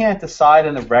 we can't decide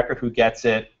on the record who gets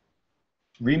it,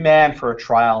 remand for a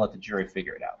trial and let the jury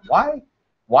figure it out?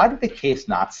 Why did the case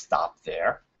not stop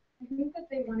there? I think that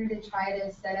they wanted to try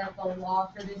to set up a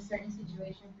law for this certain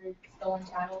situation for stolen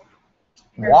chattel.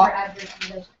 Why? For adverse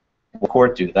possession. Will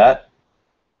court do that?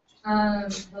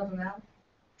 Vote them out.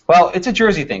 Well, it's a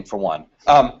Jersey thing, for one.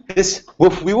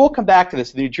 We will come back to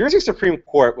this. The New Jersey Supreme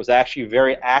Court was actually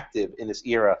very active in this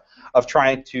era of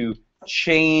trying to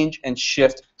change and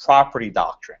shift property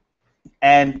doctrine.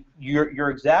 And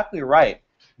you're exactly right.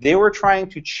 They were trying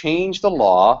to change the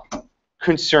law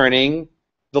concerning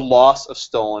the loss of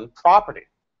stolen property.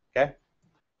 Okay?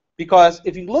 Because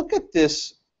if you look at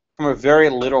this from a very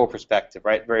literal perspective,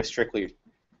 right, very strictly,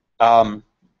 what's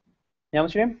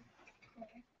your name?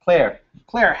 Claire.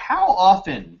 Claire, how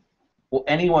often will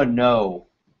anyone know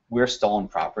where stolen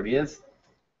property is?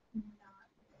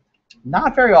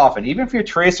 Not very often. Even if you're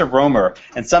Teresa Romer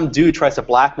and some dude tries to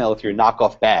blackmail with your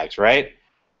knockoff bags, right?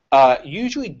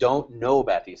 Usually don't know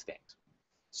about these things.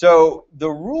 So the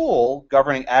rule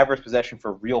governing adverse possession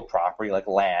for real property, like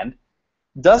land,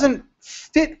 doesn't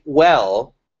fit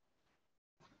well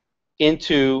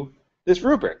into this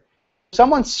rubric. If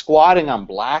someone's squatting on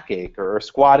Blackacre or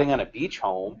squatting on a beach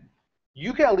home,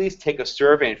 you can at least take a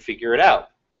survey and figure it out.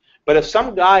 But if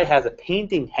some guy has a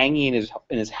painting hanging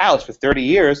in his house for 30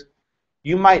 years,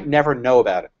 you might never know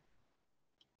about it,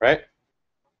 right?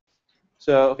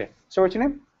 So, okay. So what's your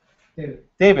name? David.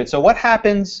 David. So what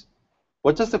happens,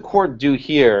 what does the court do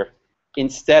here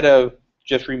instead of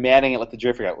just remanding it, let the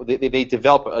jury figure out? They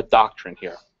develop a doctrine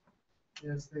here.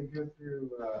 Yes, they go through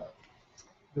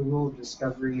the rule of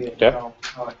discovery and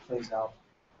how it plays out.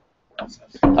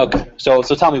 Okay, so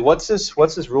tell me, what's this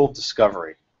rule of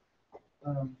discovery?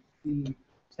 The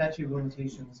statute of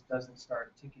limitations doesn't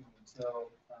start ticking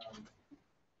until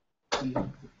the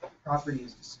property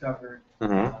is discovered,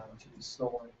 which is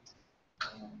stolen.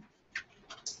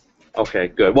 Okay,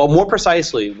 good. Well, more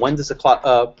precisely, when does the clock?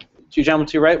 Two gentlemen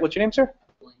to your right. What's your name, sir?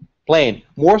 Blaine.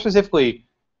 More specifically,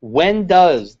 when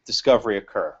does discovery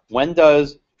occur? When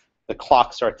does the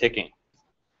clock start ticking?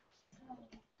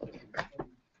 So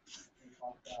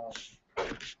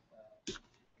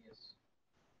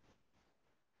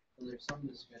there's some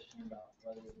discussion about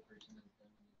whether the person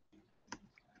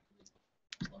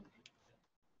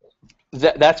has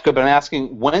done That's good, but I'm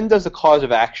asking, when does the cause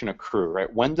of action accrue,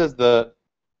 right? When does the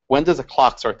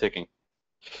clock start ticking?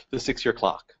 The 6-year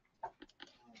clock.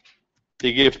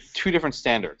 They give two different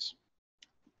standards.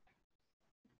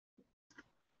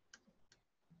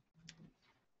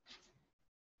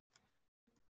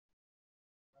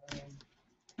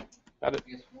 Got it.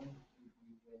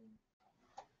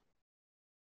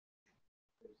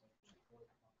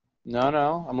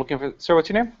 No. I'm looking for. Sir, what's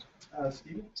your name?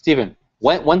 Stephen. Stephen.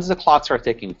 When does the clock start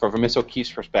ticking from Miss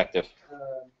O'Keefe's perspective?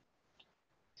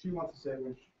 She wants to say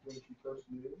when she first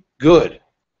knew. Good.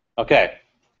 Okay.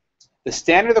 The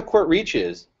standard the court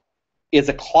reaches is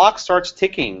the clock starts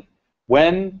ticking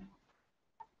when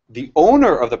the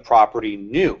owner of the property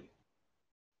knew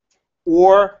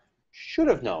or should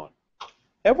have known.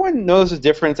 Everyone knows the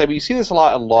difference. I mean, you see this a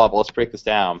lot in law, but let's break this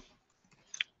down.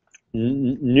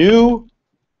 Knew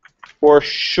or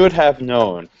should have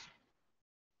known.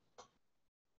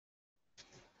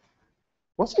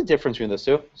 What's the difference between those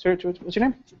two? Sir, what's your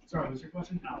name? Sorry, what's your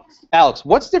question? Alex. Alex,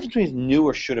 what's the difference between knew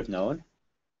or should have known?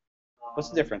 What's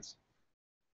the difference?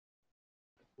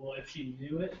 Well, if she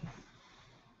knew it,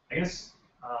 I guess.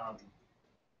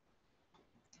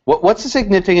 What's the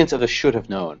significance of the should have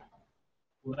known?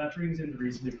 Well, that brings in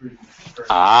reasonably proven.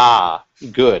 Ah,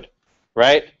 good.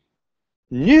 Right?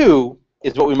 Knew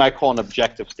is what we might call an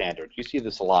objective standard. You see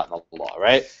this a lot in the law,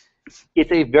 right?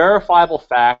 It's a verifiable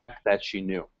fact that she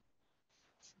knew.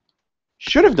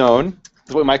 Should have known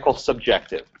is what we might call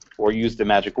subjective, or use the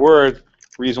magic word,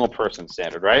 reasonable person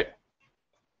standard, right?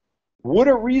 Would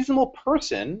a reasonable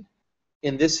person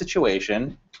in this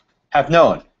situation have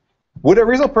known? Would a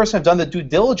reasonable person have done the due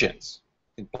diligence?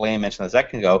 I think Blaine mentioned that a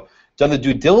second ago. Done the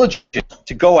due diligence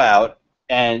to go out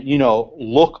and,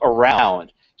 look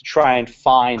around to try and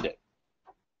find it,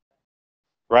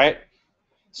 right?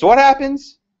 So what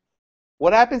happens?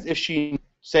 What happens if she,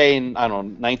 say, in, I don't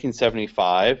know,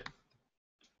 1975,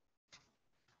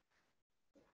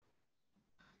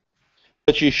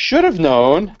 but she should have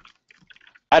known,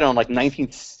 I don't know, like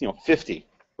 1950,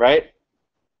 right?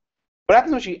 What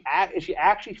happens when she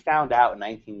actually found out in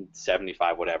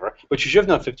 1975, whatever, but she should have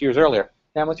known 50 years earlier?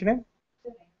 Now, what's your name?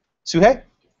 Suhei?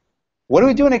 What do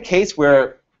we do in a case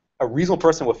where a reasonable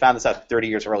person would have found this out 30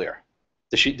 years earlier?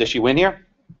 Does she win here?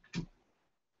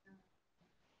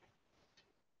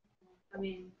 I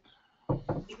mean,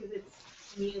 because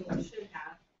it's new or should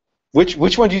have.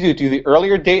 Which one do you do? Do the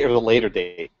earlier date or the later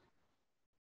date?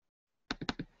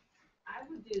 I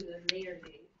would do the later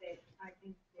date. I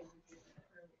think they would do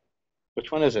the earlier.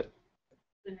 Which one is it?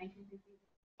 The 1950s.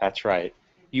 That's right.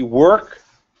 You work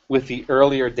with the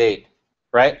earlier date,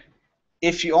 right?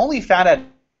 If she only found out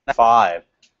at 5,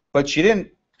 but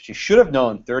she should have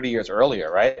known 30 years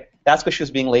earlier, right? That's because she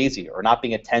was being lazy or not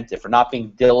being attentive or not being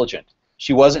diligent.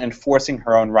 She wasn't enforcing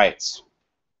her own rights.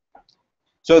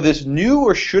 So this new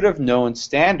or should have known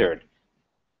standard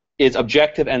is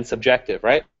objective and subjective,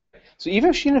 right? So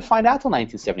even if she didn't find out till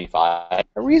 1975,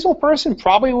 a reasonable person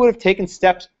probably would have taken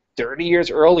steps 30 years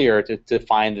earlier to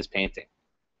find this painting.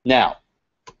 Now,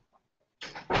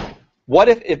 what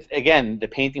if, again, the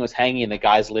painting was hanging in the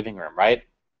guy's living room, right?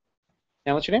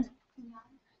 Now, what's your name?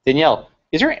 Danielle.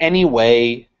 Is there any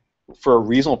way for a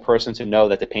reasonable person to know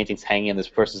that the painting's hanging in this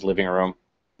person's living room?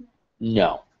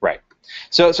 No, right.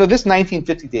 So this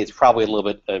 1950 date is probably a little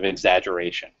bit of an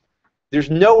exaggeration. There's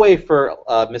no way for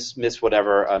Miss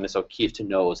O'Keefe to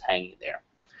know it was hanging there.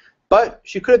 But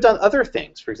she could have done other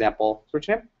things. For example, what's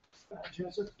your name?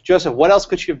 Joseph. Joseph, what else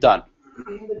could she have done?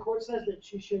 The court says that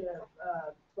she should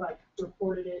have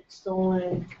reported it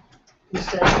stolen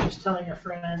instead of just telling her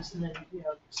friends, and then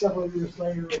several years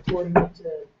later reporting it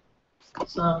to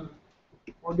some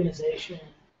organization.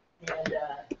 And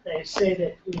they say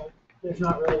that there's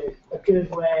not really a good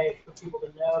way for people to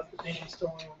know if the painting's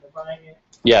stolen when they're buying it.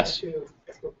 Yes. To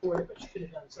report it, but she could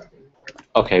have done something more.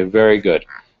 Okay, very good.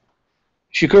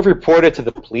 She could have reported to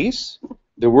the police.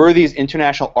 There were these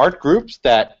international art groups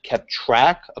that kept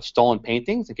track of stolen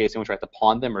paintings in case anyone tried to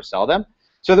pawn them or sell them.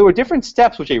 So there were different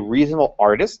steps which a reasonable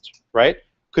artist, right,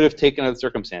 could have taken under the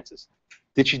circumstances.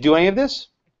 Did she do any of this?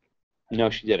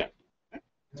 No, she didn't.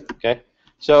 Okay.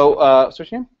 So, what's your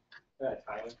name?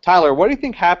 Tyler. Tyler, what do you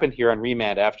think happened here on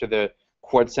remand after the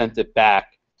court sent it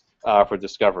back for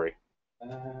discovery?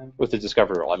 With the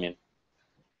discovery rule, I mean.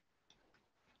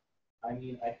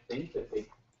 I think that they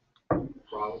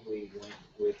probably went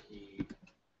with the,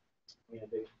 they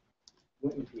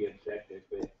went with the objective,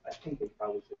 but I think they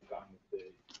probably should have gone with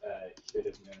the should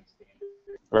have known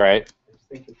standard. Right. I just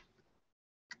think it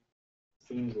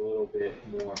seems a little bit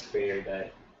more fair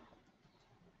that,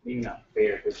 maybe not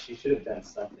fair, but she should have done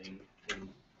something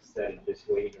instead of just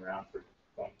waiting around for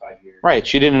 25 years. Right.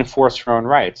 She didn't enforce her own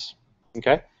rights.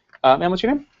 Okay. And what's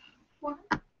your name?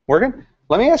 Morgan.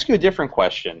 Let me ask you a different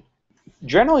question.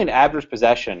 Generally, in adverse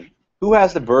possession, who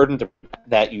has the burden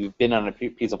that you've been on a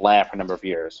piece of land for a number of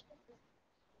years?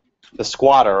 The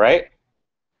squatter, right?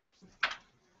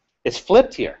 It's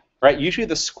flipped here, right? Usually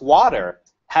the squatter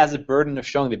has the burden of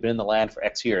showing they've been in the land for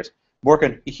X years.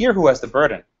 Morgan, here who has the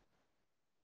burden?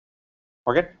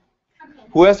 Morgan? Okay.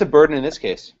 Who has the burden in this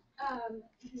case?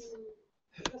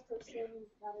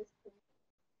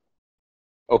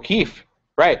 O'Keefe,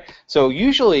 right. So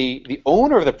usually the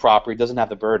owner of the property doesn't have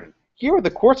the burden. Here with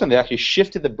the courts, they actually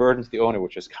shifted the burden to the owner,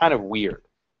 which is kind of weird.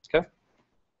 Okay.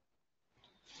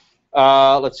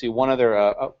 Let's see, one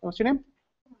other, what's your name?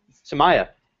 Samaya.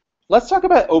 Let's talk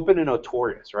about open and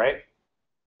notorious, right?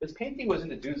 This painting was in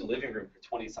the dude's living room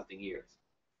for 20-something years.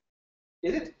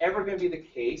 Is it ever going to be the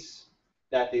case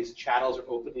that these chattels are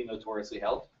openly notoriously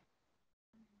held?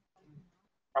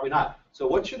 Probably not. So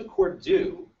what should the court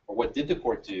do, or what did the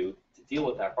court do, to deal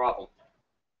with that problem?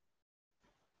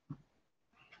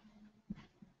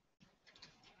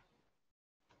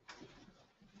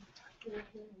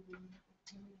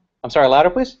 I'm sorry, louder,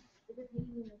 please.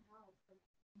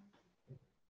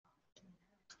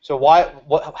 So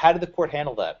how did the court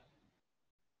handle that?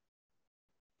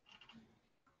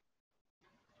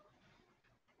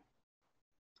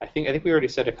 I think we already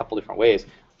said it a couple different ways.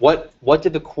 What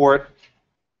did the court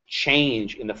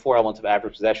change in the 4 elements of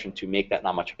adverse possession to make that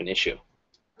not much of an issue?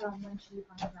 When she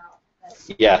finds out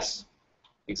that Yes,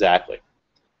 exactly.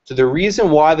 So the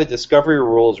reason why the discovery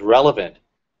rule is relevant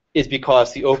is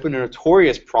because the open and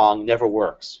notorious prong never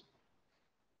works.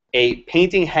 A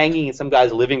painting hanging in some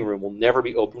guy's living room will never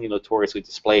be openly notoriously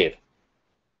displayed.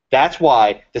 That's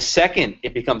why the second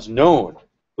it becomes known,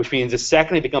 which means the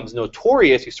second it becomes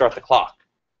notorious, you start the clock.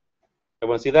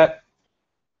 Everyone see that?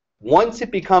 Once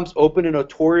it becomes open and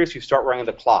notorious, you start running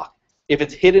the clock. If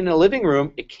it's hidden in a living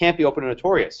room, it can't be open and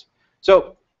notorious.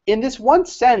 So in this one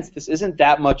sense, this isn't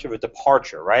that much of a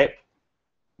departure, right?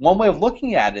 One way of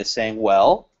looking at it is saying,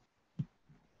 well,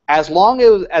 as long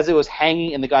as it was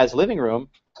hanging in the guy's living room,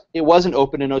 it wasn't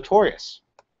open and notorious.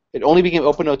 It only became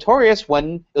open and notorious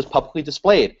when it was publicly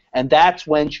displayed, and that's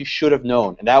when she should have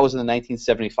known, and that was in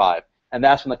 1975, and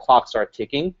that's when the clock started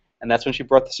ticking, and that's when she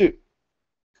brought the suit.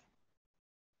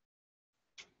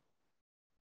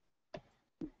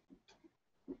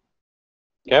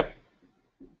 Okay.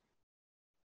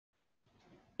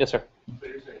 Yes, sir. So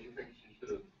you're saying you think she should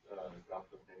have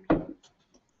dropped the paint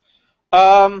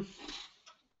shot?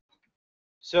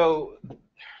 So.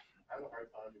 I have a hard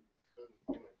time because it doesn't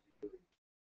seem like she's really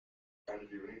trying to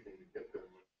do anything to get them.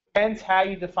 Depends how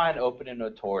you define open and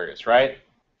notorious, right?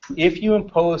 If you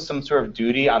impose some sort of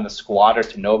duty on the squatter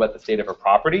to know about the state of her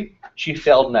property, she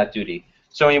failed in that duty.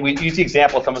 So I mean, we use the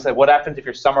example, someone said, what happens if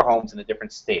your summer home's in a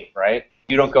different state, right?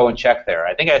 You don't go and check there.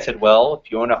 I think I said, well,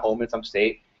 if you own a home in some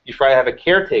state, you try to have a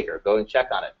caretaker go and check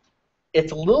on it.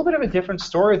 It's a little bit of a different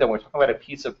story than we're talking about a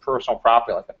piece of personal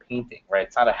property like a painting, right?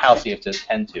 It's not a house you have to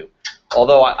attend to.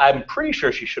 Although I'm pretty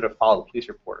sure she should have followed a police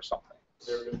report or something.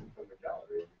 They're missing from the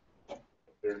gallery.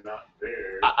 They're not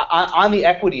there. On the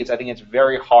equities, I think it's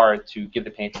very hard to give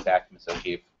the painting back to Ms.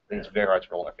 O'Keefe. I think it's very hard to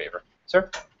rule in her favor. Sir?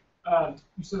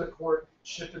 You said the court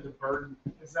shifted the burden.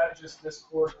 Is that just this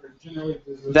court, or generally?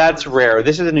 That's rare.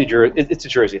 This is a New Jersey. It's a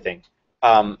Jersey thing.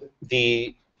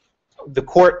 The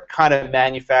court kind of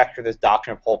manufactured this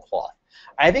doctrine of whole cloth.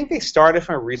 I think they started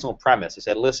from a reasonable premise. They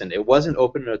said, listen, it wasn't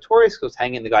open and notorious because it was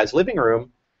hanging in the guy's living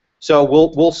room, so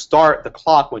we'll start the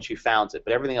clock when she found it,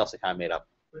 but everything else they kind of made up.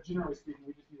 But generally speaking,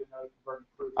 we just need to know the burden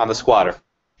of proof. On the squatter.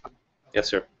 Yes,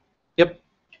 sir. Yep.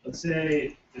 Let's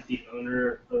say that the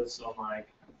owner posts on like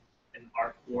an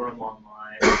art forum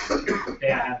online,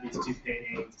 hey, I have these two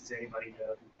paintings, does anybody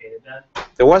know who painted them?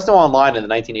 There was no online in the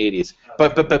 1980s,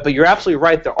 but you're absolutely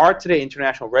right. There are today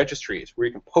international registries where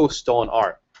you can post stolen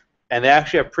art, and they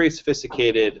actually have pretty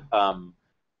sophisticated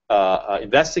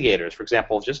investigators. For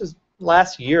example, just as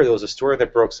last year, there was a story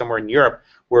that broke somewhere in Europe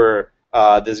where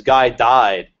this guy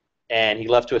died, and he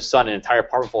left to his son an entire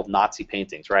apartment full of Nazi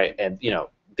paintings, right? And you know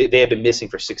they have been missing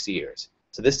for 60 years.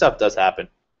 So this stuff does happen.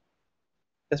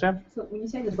 Yes, ma'am? So when you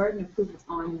say the burden of proof is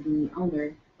on the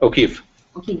owner, O'Keefe.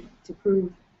 O'Keefe, to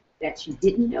prove that she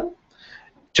didn't know?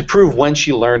 To prove when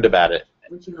she learned about it.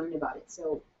 When she learned about it.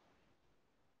 So.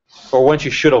 Or when she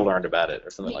should have learned about it,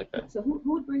 or something like that. So who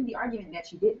would bring the argument that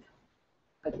she didn't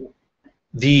know?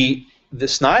 The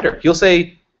Snyder. He'll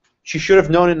say she should have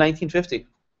known in 1950.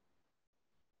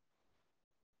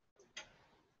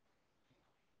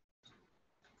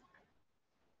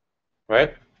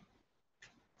 Right?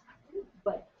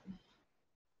 But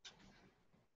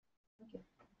okay.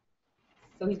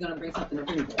 So he's going to bring something to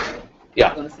prove that. Yeah.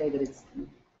 He's going to say that it's.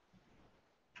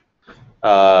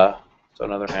 So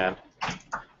another hand.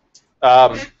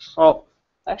 Well,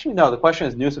 actually, no. The question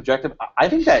is new subjective. I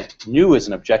think that new is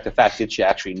an objective fact. Did she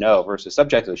actually know? Versus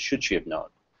subjective. Should she have known?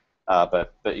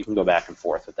 But you can go back and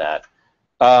forth with that.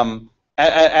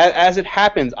 As it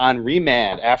happens on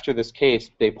remand after this case,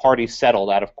 the parties settled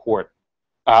out of court.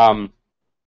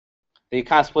 They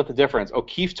kind of split the difference.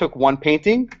 O'Keefe took one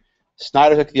painting,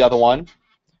 Snyder took the other one,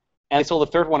 and they sold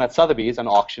the third one at Sotheby's on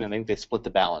auction, and I think they split the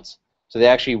balance. So they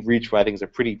actually reached what I think is a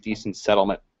pretty decent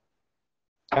settlement.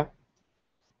 Okay.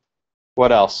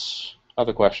 What else?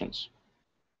 Other questions?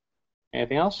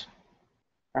 Anything else?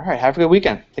 All right. Have a good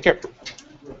weekend. Take care.